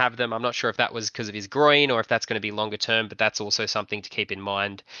 he didn't have them. I'm not sure if that was because of his groin or if that's going to be longer term, but that's also something to keep in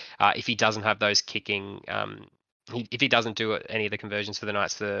mind. If he doesn't have those kicking, if he doesn't do any of the conversions for the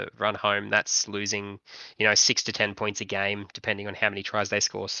Knights to run home, that's losing, 6 to 10 points a game, depending on how many tries they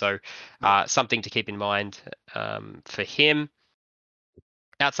score. So something to keep in mind for him.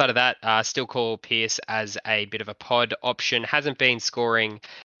 Outside of that, still call Pearce as a bit of a pod option. Hasn't been scoring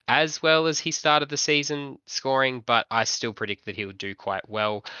as well as he started the season scoring, but I still predict that he'll do quite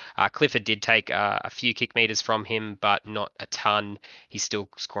well. Clifford did take a few kick meters from him, but not a ton. He's still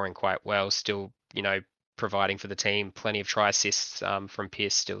scoring quite well, still, providing for the team. Plenty of try assists from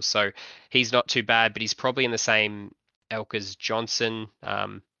Pearce still. So he's not too bad, but he's probably in the same ilk as Johnson.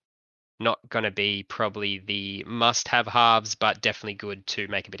 Not going to be probably the must-have halves, but definitely good to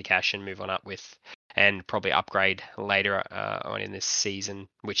make a bit of cash and move on up with, and probably upgrade later on in this season,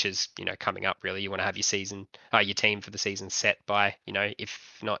 which is coming up. Really, you want to have your team for the season set by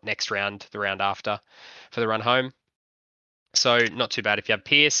if not next round, the round after, for the run home. So not too bad if you have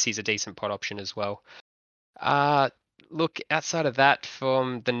Pearce. He's a decent pot option as well. Look, outside of that,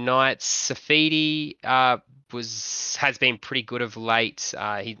 from the Knights, Saifidi has been pretty good of late.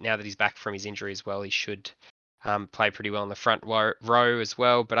 Now that he's back from his injury as well, he should play pretty well in the front row as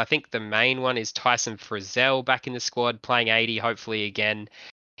well. But I think the main one is Tyson Frizzell back in the squad, playing 80, hopefully again.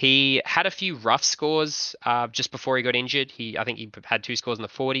 He had a few rough scores just before he got injured. I think he had 2 scores in the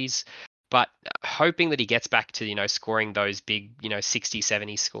 40s. But hoping that he gets back to, scoring those big, 60,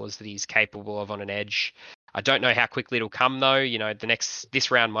 70 scores that he's capable of on an edge. I don't know how quickly it'll come though. This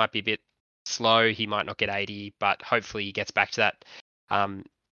round might be a bit slow. He might not get 80, but hopefully he gets back to that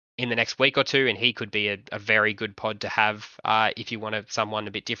in the next week or two, and he could be a very good pod to have if you wanted someone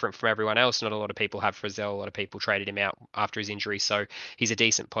a bit different from everyone else. Not a lot of people have Frizzell. A lot of people traded him out after his injury, so he's a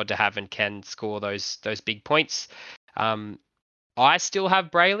decent pod to have and can score those big points. I still have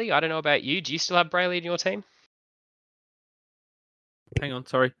Brayley. I don't know about you. Do you still have Brayley in your team? Hang on,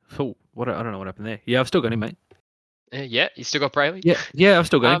 sorry. Oh, I don't know what happened there. Yeah, I've still got him, mate. Yeah, you still got Brayley? Yeah, I've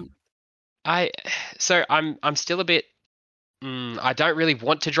still got him. I'm still a bit. I don't really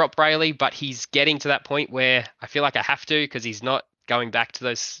want to drop Brayley, but he's getting to that point where I feel like I have to because he's not going back to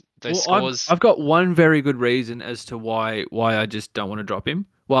those scores. I've got one very good reason as to why I just don't want to drop him.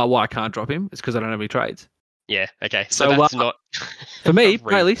 Well, why I can't drop him. It's because I don't have any trades. Yeah. Okay. So that's not for me.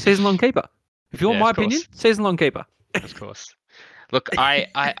 Brayley, season-long keeper. If you want my opinion, season-long keeper. Of course. Look, I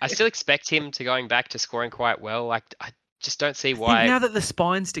still expect him to going back to scoring quite well. Like, I just don't see why. Now that the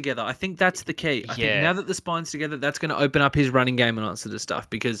spine's together, I think that's the key. I think now that the spine's together, that's going to open up his running game and that sort of stuff.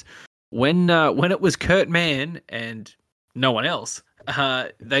 Because when it was Kurt Mann and no one else,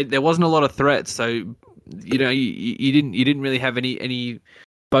 there wasn't a lot of threats. So you didn't really have any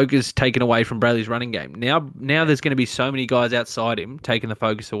focus taken away from Brayley's running game. Now there's going to be so many guys outside him taking the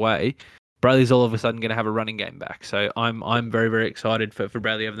focus away. Brayley's all of a sudden going to have a running game back. So I'm very, very excited for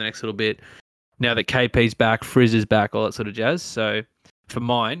Brayley over the next little bit. Now that KP's back, Frizz is back, all that sort of jazz. So for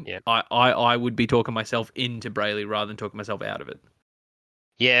mine, I would be talking myself into Brayley rather than talking myself out of it.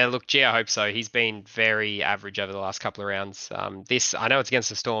 Yeah, look, gee, I hope so. He's been very average over the last couple of rounds. I know it's against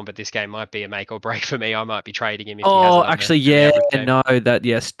the Storm, but this game might be a make or break for me. I might be trading him if he has actually,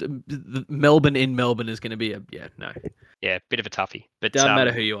 Melbourne in Melbourne is going to be Yeah, bit of a toughie. But doesn't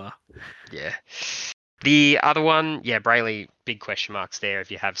matter who you are. Yeah. The other one, Brayley, big question marks there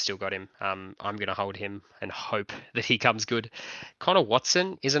if you have still got him. I'm going to hold him and hope that he comes good. Connor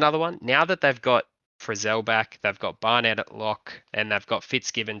Watson is another one. Now that they've got Frizzell back, they've got Barnett at lock, and they've got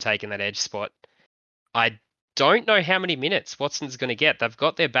Fitzgibbon taking that edge spot. I don't know how many minutes Watson's going to get. They've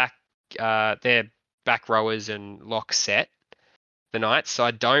got their back rowers and lock set the Knights, so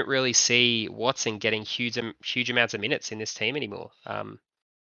I don't really see Watson getting huge amounts of minutes in this team anymore.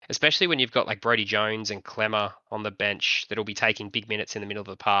 Especially when you've got like Brodie Jones and Clemmer on the bench that'll be taking big minutes in the middle of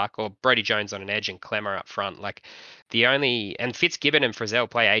the park, or Brodie Jones on an edge and Clemmer up front. And Fitzgibbon and Frizzell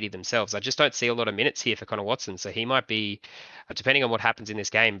play 80 themselves. I just don't see a lot of minutes here for Connor Watson. So he might be, depending on what happens in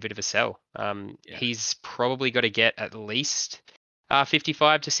this game, a bit of a sell. He's probably got to get at least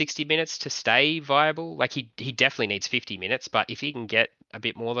 55 to 60 minutes to stay viable. Like he definitely needs 50 minutes, but if he can get a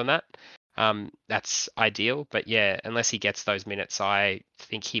bit more than that, that's ideal. But yeah, unless he gets those minutes, I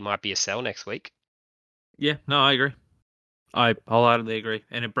think he might be a sell next week. Yeah, no, I agree. I wholeheartedly agree.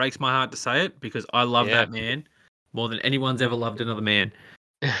 And it breaks my heart to say it because I love that man more than anyone's ever loved another man.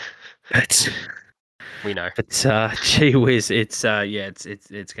 We know. But gee whiz, it's going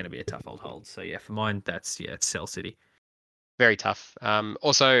to be a tough old hold. So yeah, for mine, it's sell city. Very tough.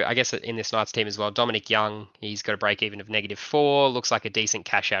 Also, I guess in this Knights team as well, Dominic Young, he's got a break even of -4. Looks like a decent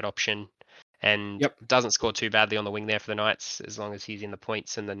cash out option, and doesn't score too badly on the wing there for the Knights as long as he's in the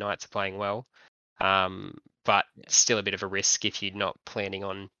points and the Knights are playing well. But still a bit of a risk if you're not planning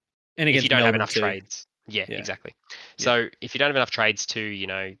on, and if you don't have enough trades. Yeah, exactly. Yeah. So if you don't have enough trades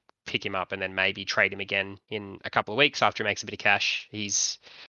to, pick him up and then maybe trade him again in a couple of weeks after he makes a bit of cash, he's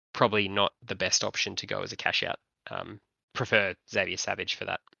probably not the best option to go as a cash out. Prefer Xavier Savage for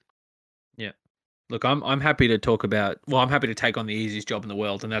that. Yeah. Look, I'm happy to talk about. Well, I'm happy to take on the easiest job in the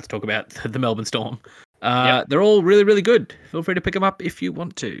world, and that's talk about the Melbourne Storm. They're all really, really good. Feel free to pick them up if you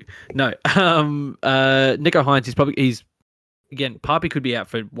want to. No, Nicho Hynes. He's again. Papi could be out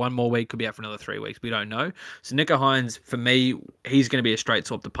for one more week. Could be out for another 3 weeks. We don't know. So Nicho Hynes, for me, he's going to be a straight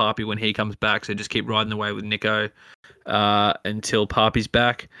swap to Papi when he comes back. So just keep riding away with Nicho until Papi's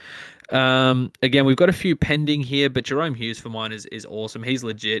back. Again, we've got a few pending here, but Jerome Hughes for mine is awesome. He's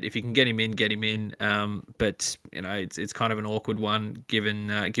legit. If you can get him in, get him in. But it's kind of an awkward one given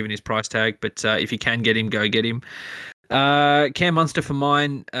his price tag. But if you can get him, go get him. Cam Munster for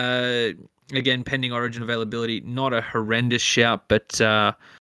mine. Again, pending Origin availability, not a horrendous shout, but for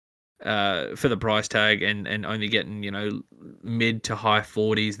the price tag and only getting mid to high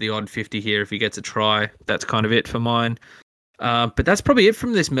 40s, the odd 50 here if he gets a try. That's kind of it for mine. But that's probably it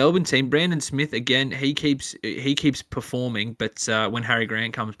from this Melbourne team. Brandon Smith, again, he keeps performing, but when Harry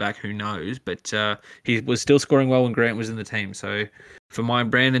Grant comes back, who knows? But he was still scoring well when Grant was in the team. So for mine,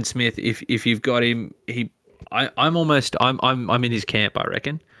 Brandon Smith, if you've got him, I'm in his camp, I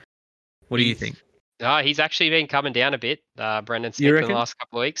reckon. What do you think? He's actually been coming down a bit, Brandon Smith, in the last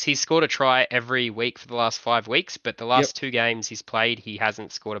couple of weeks. He's scored a try every week for the last 5 weeks, but the last 2 games he's played, he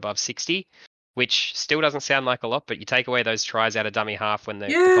hasn't scored above 60. Which still doesn't sound like a lot, but you take away those tries out of dummy half when the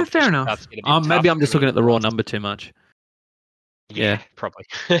competition fair enough. starts to get a bit maybe tough. I'm just looking at the raw number too much. Yeah, probably.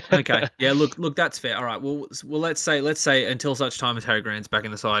 Okay. Yeah, look, that's fair. All right. Well, let's say until such time as Harry Grant's back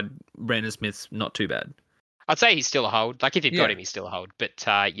in the side, Brandon Smith's not too bad. I'd say he's still a hold. Like if you've got him, he's still a hold. But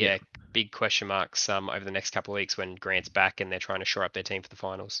big question marks over the next couple of weeks when Grant's back and they're trying to shore up their team for the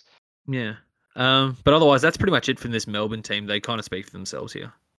finals. Yeah. But otherwise, that's pretty much it from this Melbourne team. They kind of speak for themselves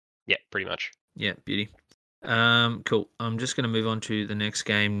here. Yeah, pretty much. Yeah, beauty. Cool. I'm just going to move on to the next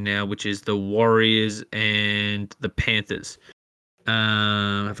game now, which is the Warriors and the Panthers.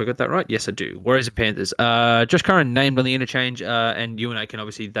 Have I got that right? Yes, I do. Warriors and Panthers. Josh Curran named on the interchange, and UNA can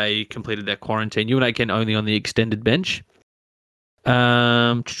obviously they completed their quarantine. UNA can only on the extended bench.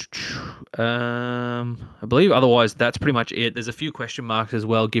 I believe otherwise that's pretty much it. There's a few question marks as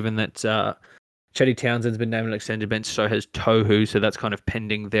well, given that Chetty Townsend's been named an extended bench, so has Tohu, so that's kind of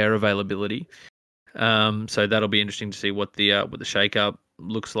pending their availability. So that'll be interesting to see what the shake-up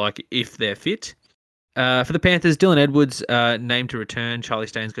looks like if they're fit. For the Panthers, Dylan Edwards named to return. Charlie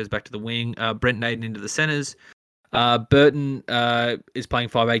Staines goes back to the wing. Brent Naden into the centres. Burton is playing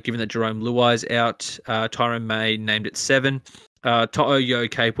 5'8", given that Jerome Luai's out. Tyrone May named at 7. To'o, Yo,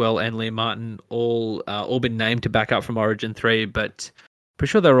 Capewell, and Liam Martin all been named to back up from Origin 3, but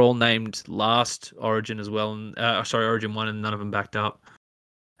pretty sure they're all named last Origin as well. And, Origin 1, and none of them backed up.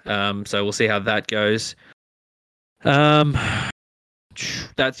 So we'll see how that goes. That's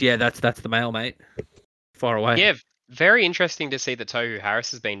the mail, mate. Far away. Yeah, very interesting to see that Tohu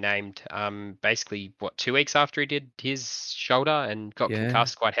Harris has been named. Basically, 2 weeks after he did his shoulder and got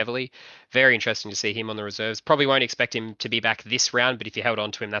concussed quite heavily. Very interesting to see him on the reserves. Probably won't expect him to be back this round, but if you held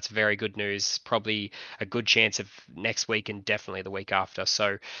on to him, that's very good news. Probably a good chance of next week and definitely the week after.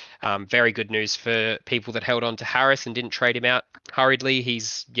 So, very good news for people that held on to Harris and didn't trade him out hurriedly.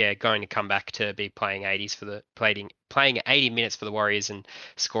 He's going to come back to be playing 80s for the playing 80 minutes for the Warriors and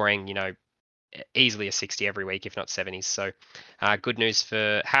scoring, easily a 60 every week, if not 70s. So good news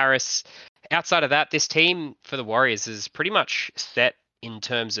for Harris. Outside of that, this team for the Warriors is pretty much set in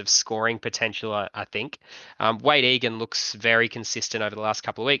terms of scoring potential, I think. Wade Egan looks very consistent over the last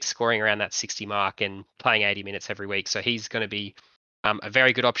couple of weeks, scoring around that 60 mark and playing 80 minutes every week. So he's going to be a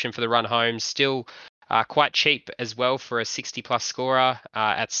very good option for the run home. Still quite cheap as well for a 60-plus scorer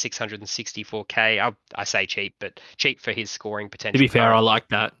at 664k. I say cheap, but cheap for his scoring potential. To be fair, I like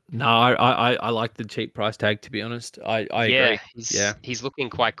that. No, I like the cheap price tag, to be honest. I agree. He's looking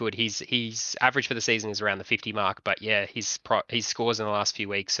quite good. He's average for the season is around the 50 mark, but his scores in the last few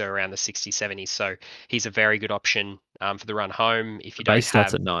weeks are around the 60, 70. So he's a very good option for the run home. If you don't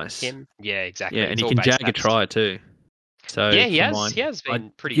have nice. him, exactly. Yeah, and he can jag a try too. So he has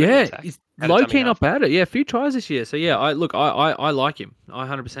been pretty good. He's low key not bad at it. Yeah, a few tries this year. So I like him.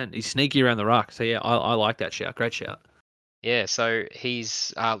 100%. He's sneaky around the ruck. So I like that shout. Great shout. Yeah, so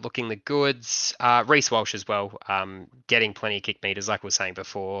he's looking the goods. Reece Walsh as well, getting plenty of kick meters, like we were saying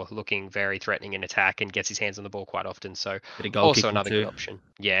before, looking very threatening in attack and gets his hands on the ball quite often. So also another good option.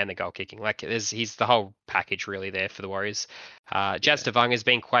 Yeah, and the goal kicking. He's the whole package really there for the Warriors. Jazz Tavanga has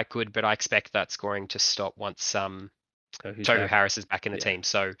been quite good, but I expect that scoring to stop once Tohu Harris is back in the team.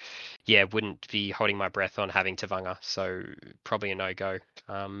 So wouldn't be holding my breath on having Tavanga. So probably a no-go.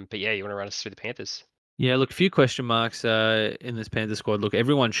 But you want to run us through the Panthers? Yeah, look, a few question marks in this Panthers squad. Look,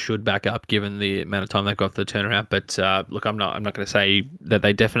 everyone should back up given the amount of time they've got for the turnaround. But look, I'm not going to say that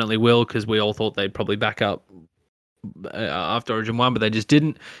they definitely will, because we all thought they'd probably back up after Origin 1, but they just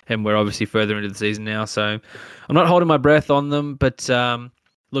didn't. And we're obviously further into the season now. So I'm not holding my breath on them. But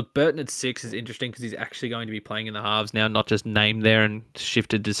look, Burton at 6 is interesting because he's actually going to be playing in the halves now, not just named there and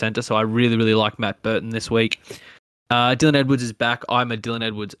shifted to centre. So I really, really like Matt Burton this week. Dylan Edwards is back. I'm a Dylan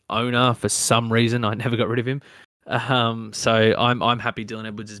Edwards owner for some reason. I never got rid of him. So I'm happy Dylan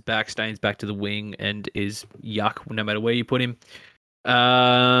Edwards is back. Staines back to the wing and is yuck no matter where you put him.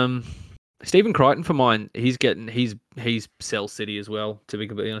 Stephen Crichton for mine. He's sell City as well, to be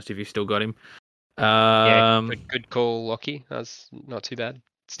completely honest, if you've still got him. Good call, Lockie. That's not too bad.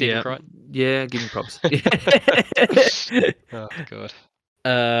 Stephen Crichton. Yeah, give him props. Oh god.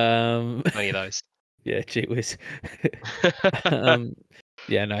 Plenty of those. Yeah, gee whiz. For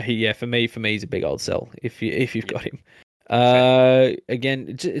me he's a big old sell if you've got him. Again,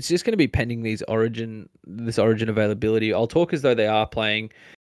 it's just going to be pending this origin availability. I'll talk as though they are playing.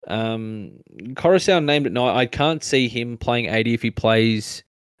 Coruscant named at 9. I can't see him playing 80 if he plays,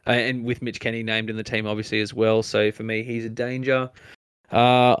 and with Mitch Kenny named in the team obviously as well. So for me, he's a danger.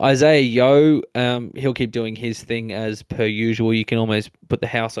 Isaiah Yeo, he'll keep doing his thing as per usual. You can almost put the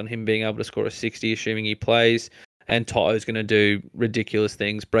house on him being able to score a 60, assuming he plays. And To'o's going to do ridiculous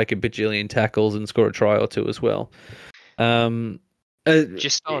things, break a bajillion tackles and score a try or two as well. The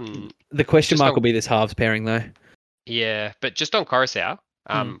question mark will be this halves pairing though. Yeah, but just on Coruscant,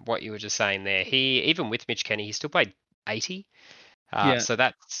 what you were just saying there, he, even with Mitch Kenny, he still played 80. So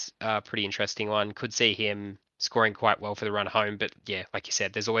that's a pretty interesting one. Could see him scoring quite well for the run home, but like you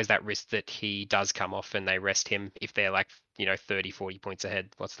said, there's always that risk that he does come off and they rest him if they're 30, 40 points ahead.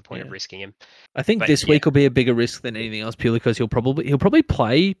 What's the point of risking him? I think this week will be a bigger risk than anything else, purely because he'll probably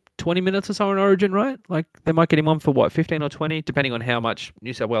play 20 minutes or so in Origin, right? Like they might get him on for 15 or 20, depending on how much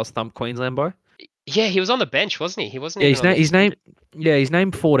New South Wales thumped Queensland by. Yeah, he was on the bench, wasn't he? He wasn't. Yeah, he's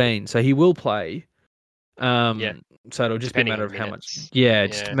named 14, so he will play. So it'll just be a matter of how much.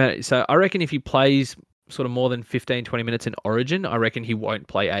 So I reckon if he plays sort of more than 15, 20 minutes in Origin, I reckon he won't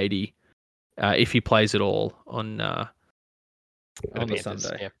play 80 if he plays at all on the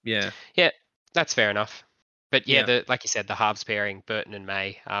Sunday. Yeah, that's fair enough. But like you said, the halves pairing, Burton and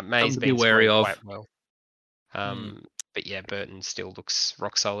May. May's been wary of quite well. But yeah, Burton still looks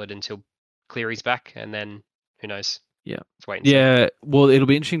rock solid until Cleary's back, and then who knows? Yeah. Let's wait and see. Yeah, well, it'll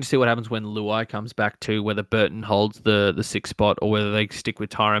be interesting to see what happens when Luai comes back too, whether Burton holds the 6 spot or whether they stick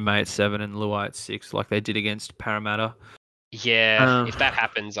with Tyrone May at 7 and Luai at 6 like they did against Parramatta. Yeah, if that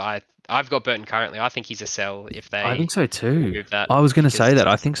happens, I've got Burton currently. I think he's a sell if they I think so too. move that. I was going to say because that.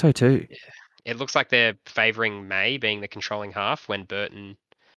 I think so too. It looks like they're favouring May being the controlling half when Burton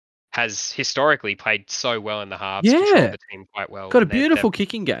has historically played so well in the halves, Yeah. controlled the team quite well. Got a and they're- beautiful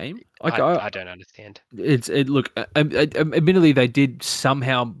kicking game. I don't understand. Look. Admittedly, they did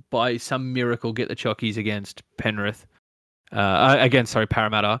somehow by some miracle get the chockies against Penrith.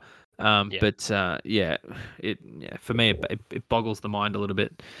 Parramatta. But for me, it boggles the mind a little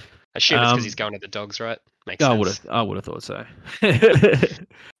bit. I assume it's because he's going to the Dogs, right? Makes sense. I would have thought so.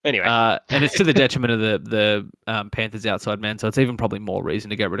 Anyway, and it's to the detriment of the Panthers outside man, so it's even probably more reason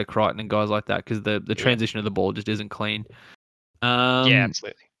to get rid of Crichton and guys like that because the transition of the ball just isn't clean. Yeah,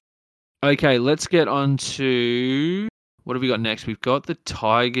 absolutely. Okay, let's get on to what have we got next? We've got the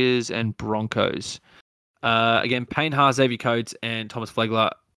Tigers and Broncos. Again, Payne Haas, Xavier Coates, and Thomas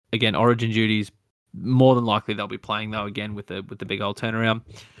Flegler. Again, Origin duties. More than likely they'll be playing though again with the big old turnaround.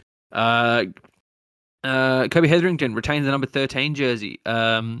 Kobe Hetherington retains the number 13 jersey.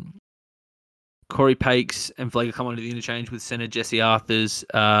 Corey Pakes and Flegler come onto the interchange with centre Jesse Arthurs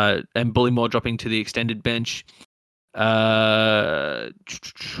and Bullymore dropping to the extended bench. Tyson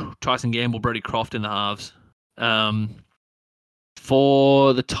Gamble, Brody Croft in the halves.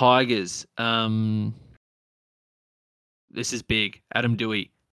 For the Tigers, this is big. Adam Doueihi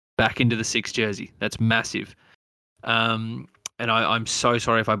back into the 6 jersey. That's massive. And I'm so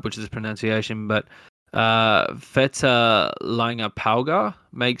sorry if I butcher this pronunciation, but Feta Langapauga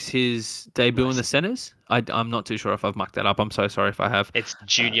makes his debut in the centres. I'm not too sure if I've mucked that up. I'm so sorry if I have. It's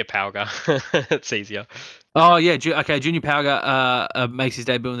Junior Pauga. It's easier. Oh, yeah. Junior Pauga makes his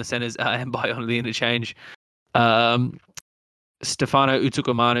debut in the centres and by onto the interchange. Stefano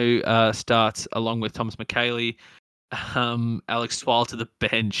Utukamanu starts along with Thomas McKaylee. Alex Twal to the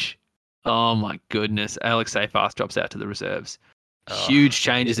bench. Oh, my goodness. Alex Seyfarth drops out to the reserves. Huge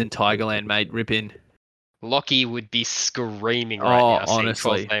changes in Tigerland, mate. Rip in. Lockie would be screaming right now,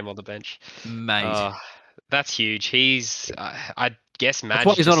 honestly. seeing 12th name on the bench. Mate. That's huge. He's, I guess, Madge. That's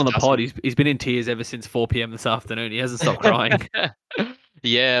why he's not on the pod. He's been in tears ever since 4 p.m. this afternoon. He hasn't stopped crying.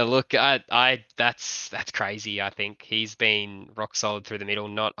 Yeah, look, that's crazy. I think he's been rock solid through the middle.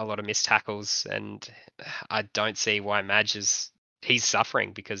 Not a lot of missed tackles, and I don't see why he's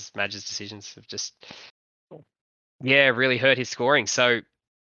suffering because Madge's decisions have just, really hurt his scoring. So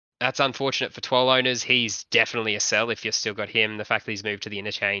that's unfortunate for 12 owners. He's definitely a sell if you've still got him. The fact that he's moved to the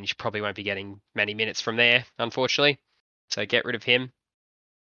interchange probably won't be getting many minutes from there, unfortunately. So get rid of him.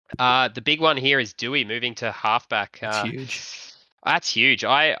 The big one here is Doueihi moving to halfback. That's huge. That's huge.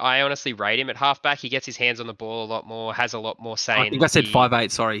 I honestly rate him at halfback. He gets his hands on the ball a lot more, has a lot more say. I think I said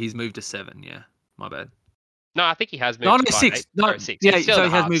 5'8". Sorry, he's moved to 7. Yeah, my bad. No, I think he has moved to 6. 6. Yeah, so he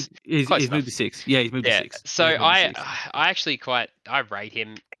has moved. He's moved to 6. Yeah, he's moved to 6. So I actually I rate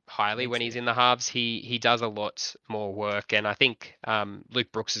him highly when he's in the halves. He does a lot more work, and I think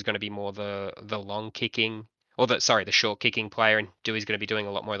Luke Brooks is going to be more the long kicking. The short kicking player, and Doueihi's going to be doing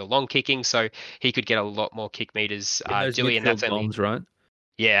a lot more of the long kicking, so he could get a lot more kick meters. Doueihi, and that's only right.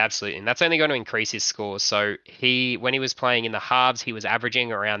 Yeah, absolutely, and that's only going to increase his scores. So when he was playing in the halves, he was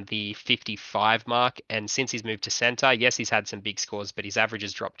averaging around the 55 mark, and since he's moved to center, yes, he's had some big scores, but his average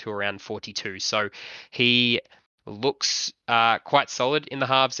has dropped to around 42. So he looks quite solid in the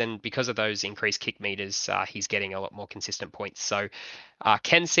halves, and because of those increased kick meters, he's getting a lot more consistent points. So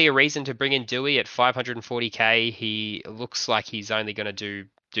can see a reason to bring in Doueihi at 540k. He looks like he's only going to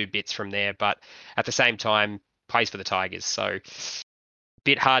do bits from there, but at the same time plays for the Tigers, so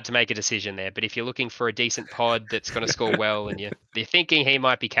bit hard to make a decision there. But if you're looking for a decent pod that's going to score well, and you're thinking he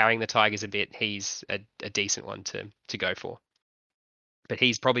might be carrying the Tigers a bit, he's a decent one to go for. But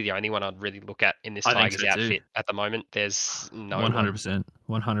he's probably the only one I'd really look at in this Tigers outfit at the moment. There's no 100%.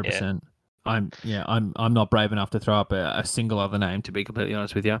 100%. I'm not brave enough to throw up a single other name, to be completely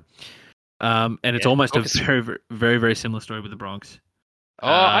honest with you. And it's almost a very, very, very similar story with the Bronx.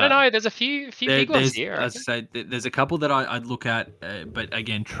 I don't know. There's a few big ones here. As I say, there's a couple that I'd look at, but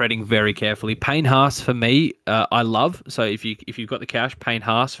again, treading very carefully. Payne Haas for me, I love. So if you've got the cash, Payne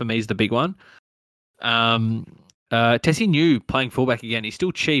Haas for me is the big one. Tessie New playing fullback again. He's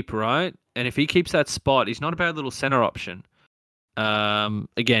still cheap, right? And if he keeps that spot, he's not a bad little center option.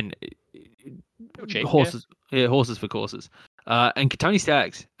 Again, cheap, horses for courses. And Tony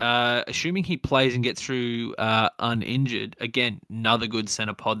Staggs, assuming he plays and gets through uninjured, again, another good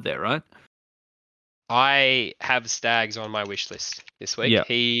center pod there, right? I have Stags on my wish list this week. Yeah.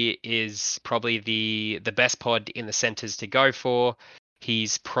 He is probably the best pod in the centres to go for.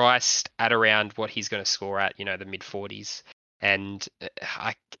 He's priced at around what he's going to score at, the mid 40s. And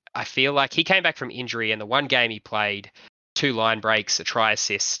I feel like he came back from injury, and the one game he played, 2 line breaks, a try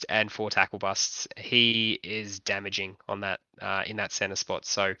assist, and 4 tackle busts. He is damaging on that in that centre spot.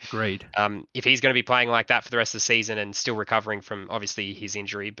 So Agreed. if he's going to be playing like that for the rest of the season and still recovering from obviously his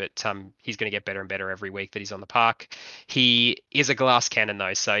injury, but he's going to get better and better every week that he's on the park. He is a glass cannon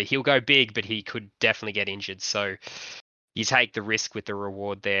though, so he'll go big, but he could definitely get injured. So you take the risk with the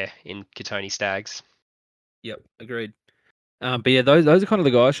reward there in Katoni Stags. Yep, agreed. But yeah, those are kind of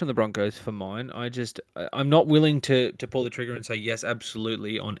the guys from the Broncos for mine. I'm not willing to pull the trigger and say yes,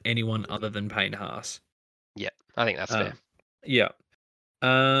 absolutely on anyone other than Payne Haas. Yeah, I think that's fair. Yeah.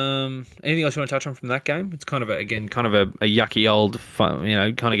 Anything else you want to touch on from that game? It's kind of a yucky old fun,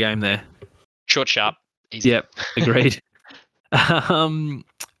 kind of game there. Short, sharp, easy. Yep, agreed.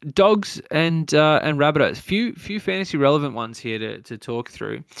 Dogs and Rabbitohs. Few fantasy relevant ones here to talk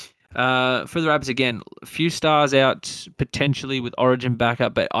through. For the Rabbits again, a few stars out potentially with Origin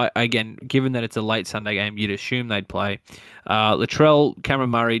backup, but again, given that it's a late Sunday game, you'd assume they'd play. Latrell,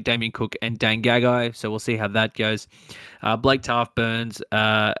 Cameron Murray, Damien Cook, and Dane Gagai. So we'll see how that goes. Blake Taft, Burns,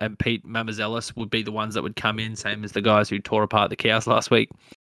 and Pete Mamazelis would be the ones that would come in, same as the guys who tore apart the Cows last week.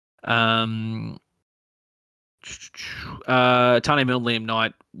 Tane Milne, Liam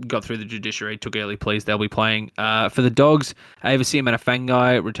Knight got through the judiciary, took early pleas. They'll be playing. For the Dogs, Avasi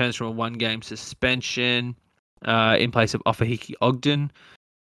Manafangai returns from a 1-game suspension in place of Ofahiki Ogden.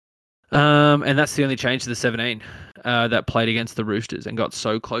 And that's the only change to the 17 that played against the Roosters and got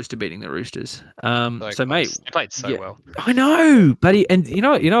so close to beating the Roosters. Mate, they played so well. I know, buddy. And you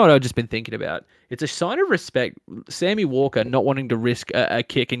know what I've just been thinking about? It's a sign of respect. Sammy Walker not wanting to risk a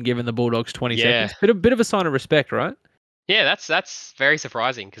kick and giving the Bulldogs 20 seconds. Bit of a sign of respect, right? Yeah, that's very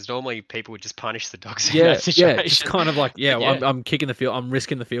surprising because normally people would just punish the Dogs in that situation. Yeah, just kind of like, I'm kicking the field. I'm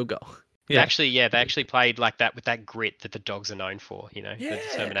risking the field goal. Yeah. They actually played like that with that grit that the Dogs are known for, the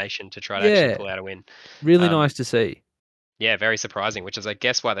determination to try to actually pull out a win. Really nice to see. Yeah, very surprising, which is, I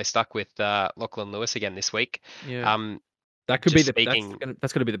guess, why they stuck with Lachlan Lewis again this week. Yeah. That could be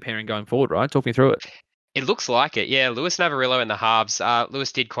that's going to be the pairing going forward, right? Talk me through it. It looks like it, yeah. Lewis Navarillo in the halves.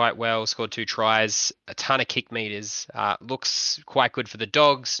 Lewis did quite well, scored 2 tries, a ton of kick meters. Looks quite good for the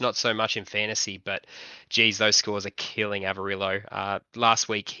Dogs, not so much in fantasy, but geez, those scores are killing Avarillo. Last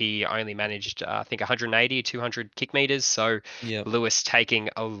week, he only managed, I think, 180 or 200 kick meters. So Lewis taking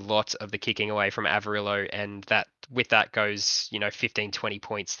a lot of the kicking away from Avarillo, and with that goes, 15, 20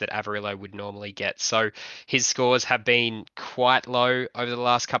 points that Avarillo would normally get. So his scores have been quite low over the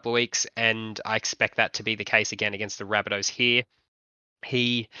last couple of weeks, and I expect that to be the case again against the Rabbitohs here.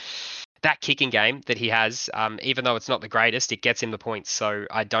 That kicking game that he has, even though it's not the greatest, it gets him the points. So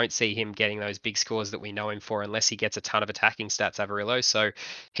I don't see him getting those big scores that we know him for unless he gets a ton of attacking stats, Avarillo. So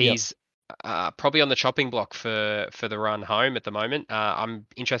he's probably on the chopping block for the run home at the moment. I'm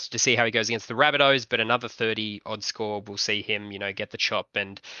interested to see how he goes against the Rabbitohs, but another 30 odd score will see him, get the chop.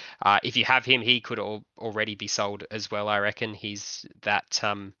 And if you have him, he could already be sold as well. I reckon he's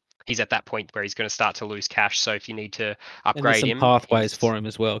at that point where he's going to start to lose cash. So if you need to upgrade him, pathways for him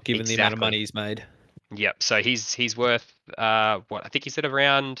as well, given the amount of money he's made. Yep. So he's worth I think he said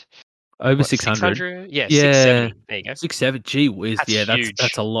around over 600. Yeah, 670. There you go. 670. Gee whiz.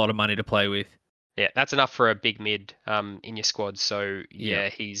 That's a lot of money to play with. Yeah, that's enough for a big mid in your squad. So yeah,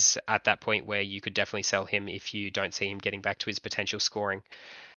 he's at that point where you could definitely sell him if you don't see him getting back to his potential scoring.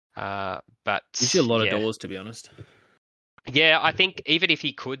 But gives you a lot of doors, to be honest. Yeah, I think even if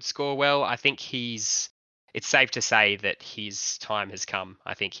he could score well, I think it's safe to say that his time has come.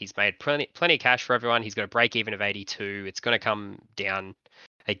 I think he's made plenty of cash for everyone. He's got a break even of 82. It's going to come down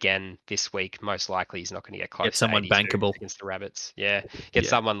again this week. Most likely he's not going to get close. Get someone bankable against the Rabbits. Yeah. Get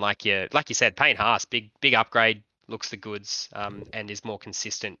someone like you said, Payne Haas, big upgrade, looks the goods, and is more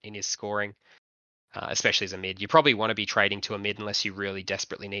consistent in his scoring. Especially as a mid. You probably want to be trading to a mid unless you really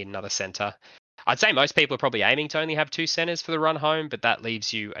desperately need another centre. I'd say most people are probably aiming to only have 2 centres for the run home, but that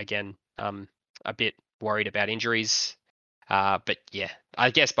leaves you, again, a bit worried about injuries. But yeah, I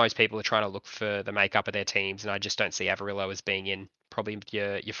guess most people are trying to look for the makeup of their teams, and I just don't see Avarillo as being in probably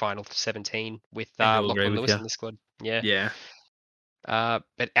your final 17 with Lachlan Lewis in the squad. Yeah. Yeah.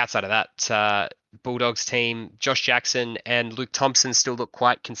 But outside of that, Bulldogs team, Josh Jackson and Luke Thompson still look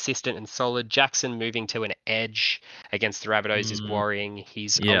quite consistent and solid. Jackson moving to an edge against the Rabbitohs is worrying.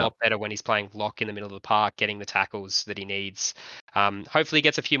 He's a lot better when he's playing lock in the middle of the park, getting the tackles that he needs. Hopefully he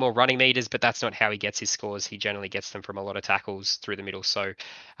gets a few more running meters, but that's not how he gets his scores. He generally gets them from a lot of tackles through the middle. So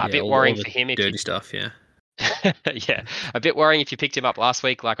a bit worrying for him. Dirty stuff, yeah. Yeah, a bit worrying if you picked him up last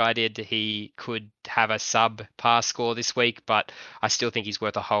week like I did. He could have a sub-par score this week, but I still think he's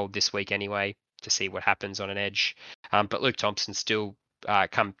worth a hold this week anyway to see what happens on an edge. But Luke Thompson still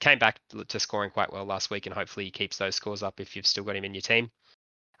came back to scoring quite well last week, and hopefully he keeps those scores up if you've still got him in your team.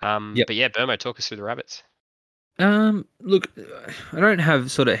 But yeah, Burmo, talk us through the Rabbits. Look, I don't have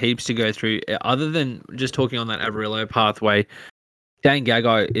sort of heaps to go through other than just talking on that Averillo pathway. Dane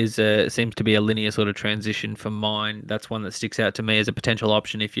Gagai seems to be a linear sort of transition for mine. That's one that sticks out to me as a potential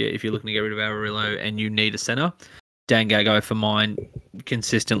option if you're looking to get rid of Averillo and you need a centre. Dane Gagai for mine,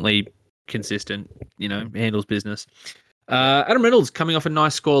 consistent, handles business. Adam Reynolds coming off a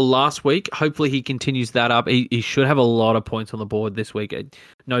nice score last week. Hopefully he continues that up. He should have a lot of points on the board this week.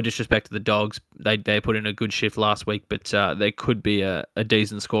 No disrespect to the Dogs, they put in a good shift last week, but there could be a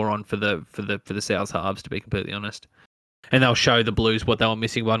decent score on for the South halves, to be completely honest. And they'll show the Blues what they were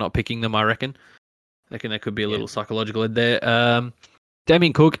missing by not picking them, I reckon. I reckon there could be a little psychological in there.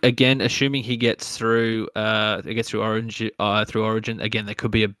 Damien Cook, again, assuming he gets through Origin, again, there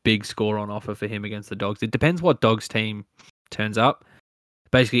could be a big score on offer for him against the Dogs. It depends what Dogs team turns up.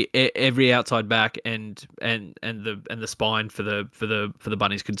 Basically, every outside back and the spine for the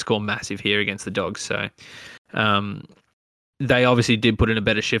Bunnies could score massive here against the Dogs. So, they obviously did put in a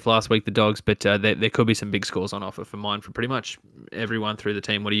better shift last week, the Dogs, but there could be some big scores on offer for mine for pretty much everyone through the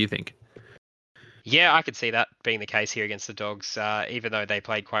team. What do you think? Yeah, I could see that being the case here against the Dogs. Even though they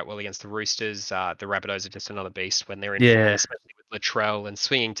played quite well against the Roosters, the Rabbitohs are just another beast when they're in form, especially with Latrell and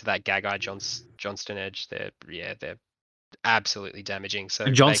swinging to that Gagai Johnston edge. They're absolutely damaging. So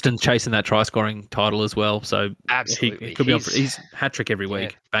and Johnston's chasing that try scoring title as well. So absolutely, he could be he's hat trick every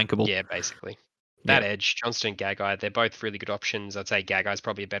week, bankable. Yeah, basically. That edge, Johnston and Gagai, they're both really good options. I'd say Gagai's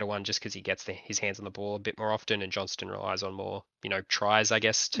probably a better one just because he gets his hands on the ball a bit more often, and Johnston relies on more, tries, I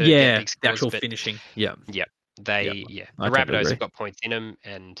guess, to get big scores. The actual finishing. Yeah. The Rabbitohs have got points in them,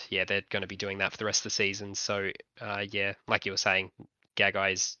 and they're going to be doing that for the rest of the season. So, like you were saying,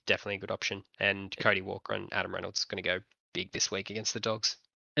 Gagai is definitely a good option, and Cody Walker and Adam Reynolds are going to go big this week against the Dogs.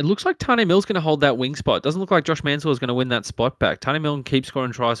 It looks like Tane Milne's going to hold that wing spot. It doesn't look like Josh Mansour is going to win that spot back. Tane Milne keeps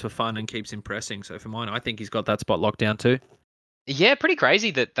scoring tries for fun and keeps impressing. So for mine, I think he's got that spot locked down too. Yeah, pretty crazy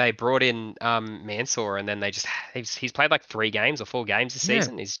that they brought in Mansour and then he's played like 3 games or 4 games this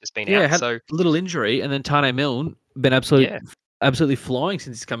season. He's just been out. Had a little injury, and then Tane Milne been absolutely flying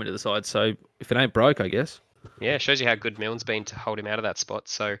since he's come into the side. So if it ain't broke, I guess. Yeah, shows you how good Milne's been to hold him out of that spot.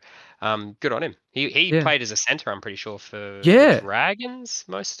 So, good on him. He played as a centre, I'm pretty sure, for the Dragons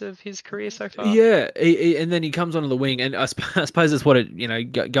most of his career so far. Yeah, and then he comes onto the wing, and I suppose that's what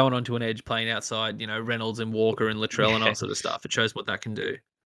it, going onto an edge, playing outside, Reynolds and Walker and Latrell and all sort of stuff. It shows what that can do.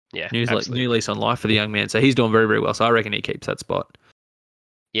 Yeah, new lease on life for the young man. So he's doing very, very well. So I reckon he keeps that spot.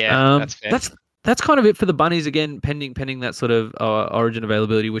 Yeah, that's fair. That's kind of it for the Bunnies again, pending that sort of Origin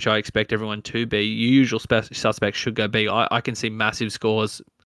availability, which I expect everyone to be. Your usual suspects should go big. I can see massive scores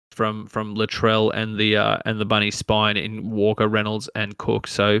from Latrell and the Bunnies spine in Walker, Reynolds, and Cook.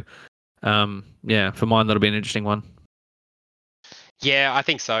 So, for mine that'll be an interesting one. Yeah, I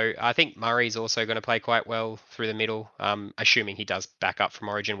think so. I think Murray's also going to play quite well through the middle, assuming he does back up from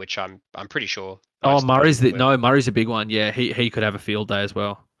Origin, which I'm pretty sure. Murray's a big one. Yeah, he could have a field day as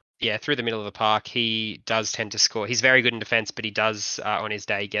well. Yeah, through the middle of the park, he does tend to score. He's very good in defense, but he does, on his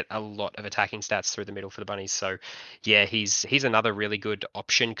day, get a lot of attacking stats through the middle for the Bunnies. So, yeah, he's another really good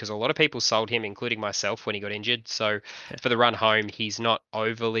option because a lot of people sold him, including myself, when he got injured. So, for the run home, he's not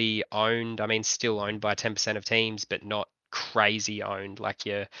overly owned. I mean, still owned by 10% of teams, but not crazy owned like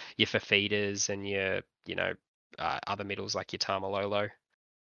your Fafitas and your, other middles like your Tamalolo.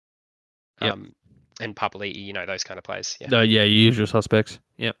 Yep. And Papali'i, those kind of players. Yeah. No, your usual suspects.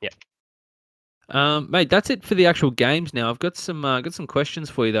 Yep. Mate, that's it for the actual games. Now I've got some questions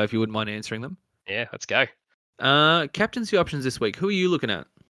for you though, if you wouldn't mind answering them. Yeah, let's go. Captaincy options this week. Who are you looking at?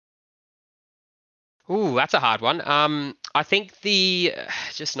 Ooh, that's a hard one. I think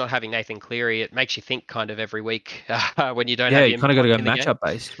just not having Nathan Cleary, it makes you think kind of every week when you don't have him. Yeah, you kind of got to go matchup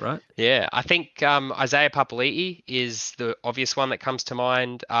based, right? Yeah, I think Isaiah Papali'i is the obvious one that comes to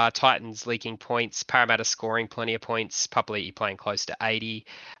mind. Titans leaking points, Parramatta scoring plenty of points, Papali'i playing close to 80,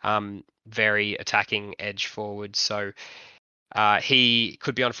 very attacking edge forward. So he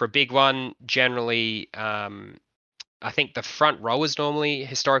could be on for a big one. Generally, I think the front rowers normally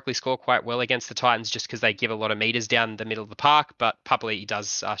historically score quite well against the Titans just because they give a lot of meters down the middle of the park. But Papali'i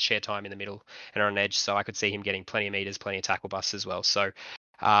does share time in the middle and on an edge, so I could see him getting plenty of meters, plenty of tackle busts as well. So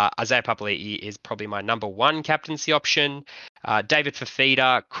Isaiah Papali'i is probably my number one captaincy option. David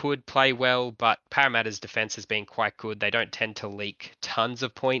Fifita could play well, but Parramatta's defense has been quite good. They don't tend to leak tons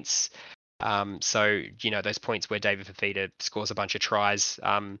of points. So, those points where David Fifita scores a bunch of tries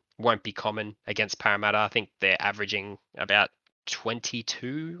won't be common against Parramatta. I think they're averaging about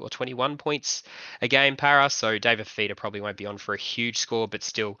 22 or 21 points a game, Para. So David Fifita probably won't be on for a huge score, but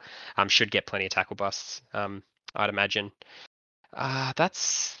still should get plenty of tackle busts, I'd imagine.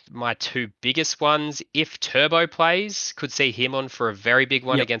 That's my two biggest ones. If Turbo plays, could see him on for a very big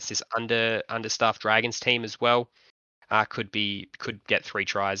one against this understaffed Dragons team as well. Could get 3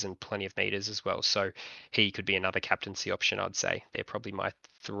 tries and plenty of meters as well. So he could be another captaincy option, I'd say. They're probably my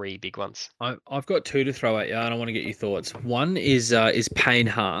 3 big ones. I've got 2 to throw at you, and I want to get your thoughts. One is Payne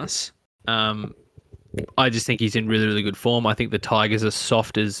Haas. I just think he's in really, really good form. I think the Tigers are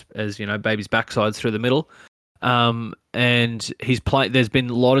soft as baby's backsides through the middle. And he's played. There's been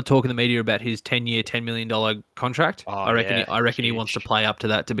a lot of talk in the media about his 10-year, $10 million contract. I reckon he wants to play up to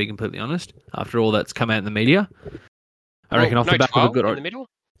that. To be completely honest, after all that's come out in the media. I reckon off the back of a good in the middle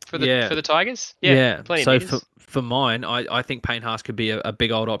for the Tigers. Plenty so of for mine, I think Payne Haas could be a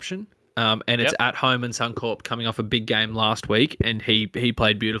big old option. And it's at home in Suncorp, coming off a big game last week, and he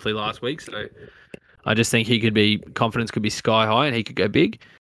played beautifully last week. So I just think confidence could be sky high, and he could go big.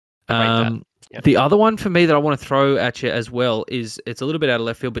 The other one for me that I want to throw at you as well it's a little bit out of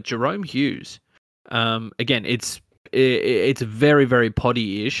left field, but Jerome Hughes. Again, it's very, very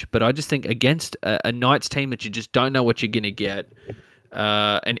poddy-ish, but I just think against a Knights team that you just don't know what you're going to get,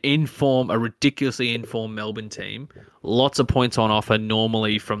 a ridiculously informed Melbourne team, lots of points on offer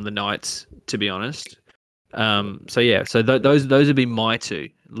normally from the Knights, to be honest. So those would be my 2.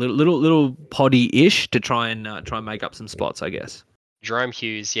 Little poddy-ish to try and make up some spots, I guess. Jerome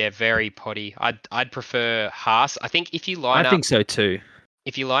Hughes, very poddy. I'd prefer Haas. I think if you line up... I think so too.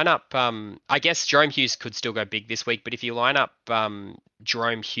 If you line up, I guess Jerome Hughes could still go big this week, but if you line up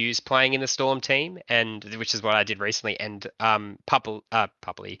Jerome Hughes playing in the Storm team, and which is what I did recently, and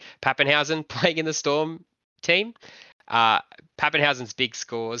Pappenhausen playing in the Storm team, Pappenhausen's big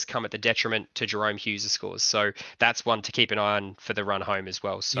scores come at the detriment to Jerome Hughes' scores. So that's one to keep an eye on for the run home as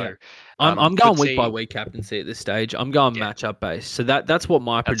well. So I'm going week by week captaincy at this stage. I'm going matchup based. So that's what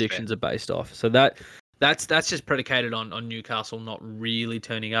my predictions are based off. So that's just predicated on Newcastle not really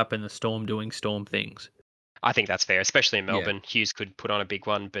turning up and the Storm doing Storm things. I think that's fair, especially in Melbourne. Hughes could put on a big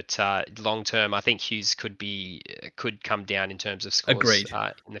one, but long term, I think Hughes could come down in terms of scores. Agreed.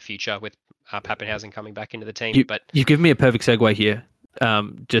 In the future with Pappenhausen coming back into the team. But you've given me a perfect segue here.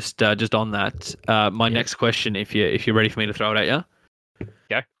 Just on that, my next question, if you're ready for me to throw it at you.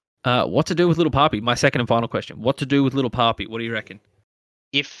 Go. What to do with Little Papi? My second and final question. What to do with Little Papi? What do you reckon?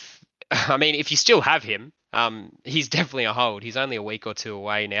 If you still have him, he's definitely a hold. He's only a week or 2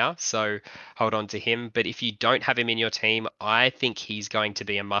 away now, so hold on to him. But if you don't have him in your team, I think he's going to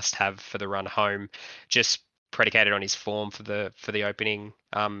be a must-have for the run home, just predicated on his form for the opening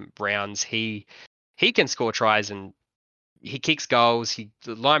rounds. He can score tries and he kicks goals.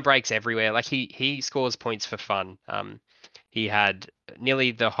 The line breaks everywhere. Like he scores points for fun. He had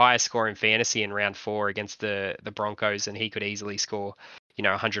nearly the highest score in fantasy in round 4 against the Broncos, and he could easily score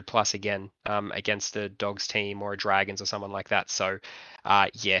 100 plus again against the Dogs team or a Dragons or someone like that. So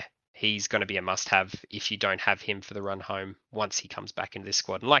he's going to be a must-have if you don't have him for the run home once he comes back into this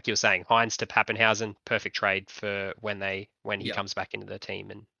squad. And like you were saying, Hines to Pappenhausen, perfect trade for when he comes back into the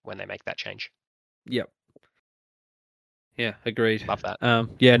team and when they make that change. Yep. Yeah, agreed. Love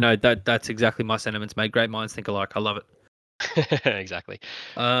that. That's exactly my sentiments, mate. Great minds think alike. I love it. Exactly.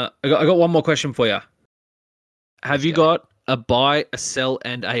 I got one more question for you. Have you got a buy, a sell,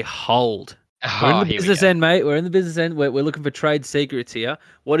 and a hold? We're in the business end, mate. We're in the business end. We're looking for trade secrets here.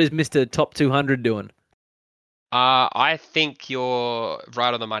 What is Mr. Top 200 doing? I think you're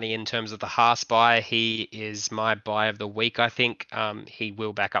right on the money in terms of the Haas buy. He is my buy of the week, I think. He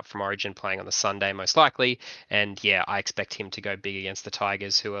will back up from Origin playing on the Sunday, most likely. And I expect him to go big against the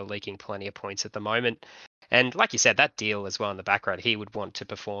Tigers, who are leaking plenty of points at the moment. And like you said, that deal as well in the background, he would want to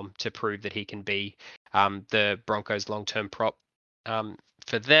perform to prove that he can be the Broncos' long-term prop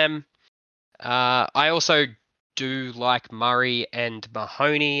for them. I also do like Murray and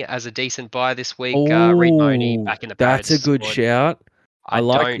Mahoney as a decent buy this week. Reed Mahoney back in the Parrots That's a good squad. shout. I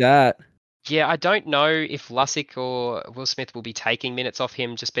like that. Yeah, I don't know if Lussick or Will Smith will be taking minutes off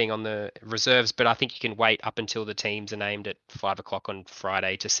him just being on the reserves, but I think you can wait up until the teams are named at 5 o'clock on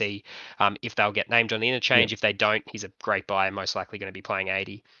Friday to see if they'll get named on the interchange. If they don't, he's a great buy, most likely going to be playing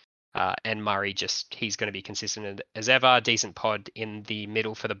 80. And Murray, he's going to be consistent as ever. Decent pod in the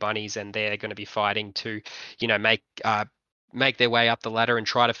middle for the Bunnies, and they're going to be fighting to, make their way up the ladder and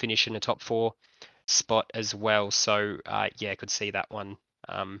try to finish in a top 4 spot as well. So yeah, could see that one.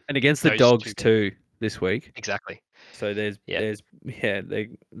 And against the those Dogs two too this week. Exactly. So they've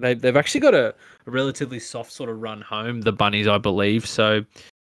They've actually got a relatively soft sort of run home, the Bunnies, I believe. So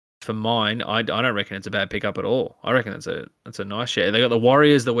for mine, I don't reckon it's a bad pickup at all. I reckon it's a nice share. They got the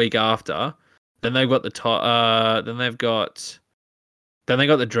Warriors the week after. Then they've got then they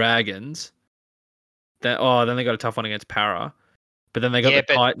got the Dragons. Then they got a tough one against Para. But then they got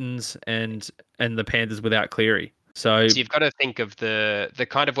the Titans and the Panthers without Cleary. So you've got to think of the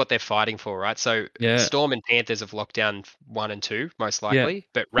kind of what they're fighting for, right? So Storm and Panthers have locked down 1 and 2 most likely,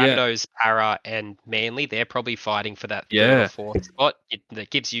 but Rabbitohs, Para, and Manly, they're probably fighting for that 3rd or 4th spot. That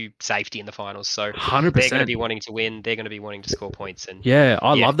gives you safety in the finals. So 100%. They're going to be wanting to win. They're going to be wanting to score points. And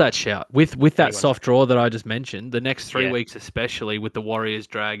I love that shout. With that soft draw that I just mentioned, the next 3 weeks, especially with the Warriors,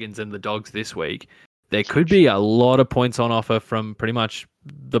 Dragons, and the Dogs this week, there could be a lot of points on offer from pretty much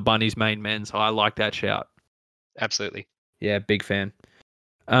the Bunnies' main men. So I like that shout. Absolutely. Yeah, big fan.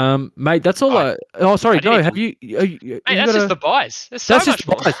 Mate, that's all. Oh, sorry. No, have you? Mate, that's just the buys. That's just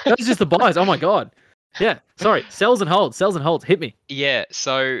the buys. That's just the buys. Oh my god. Yeah. Sorry. Sells and holds. Hit me. Yeah.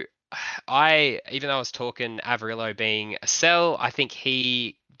 So even though I was talking Averillo being a sell, I think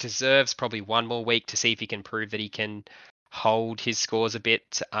he deserves probably one more week to see if he can prove that he can hold his scores a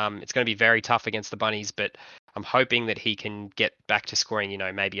bit. It's going to be very tough against the Bunnies, but I'm hoping that he can get back to scoring,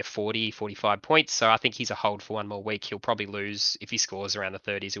 maybe a 40, 45 points. So I think he's a hold for one more week. He'll probably lose, if he scores around the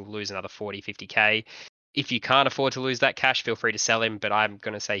 30s, he'll lose another 40, 50K. If you can't afford to lose that cash, feel free to sell him, but I'm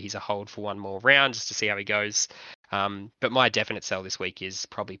going to say he's a hold for one more round just to see how he goes. But my definite sell this week is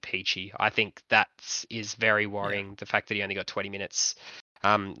probably Peachy. I think that is very worrying, the fact that he only got 20 minutes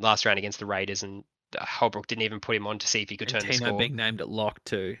last round against the Raiders, and Holbrook didn't even put him on to see if he could turn the score. Being named at lock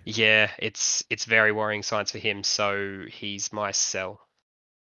too. Yeah, it's very worrying signs for him. So he's my sell.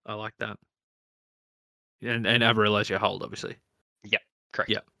 I like that. And Averillo's your hold, obviously. Yep,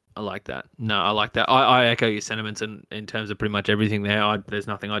 correct. Yep, I like that. No, I like that. I echo your sentiments in terms of pretty much everything there. There's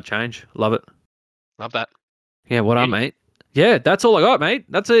nothing I'd change. Love it. Love that. Yeah, what up, mate? Yeah, that's all I got, mate.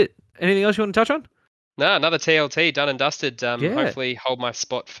 That's it. Anything else you want to touch on? No, another TLT done and dusted. Hopefully hold my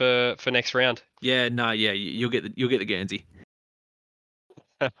spot for next round. Yeah, you'll get the Guernsey.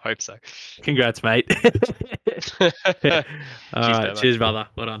 Hope so. Congrats, mate. Cheers, brother.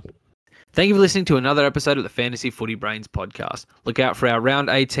 Well done. Thank you for listening to another episode of the Fantasy Footy Brains podcast. Look out for our round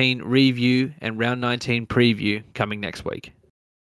 18 review and round 19 preview coming next week.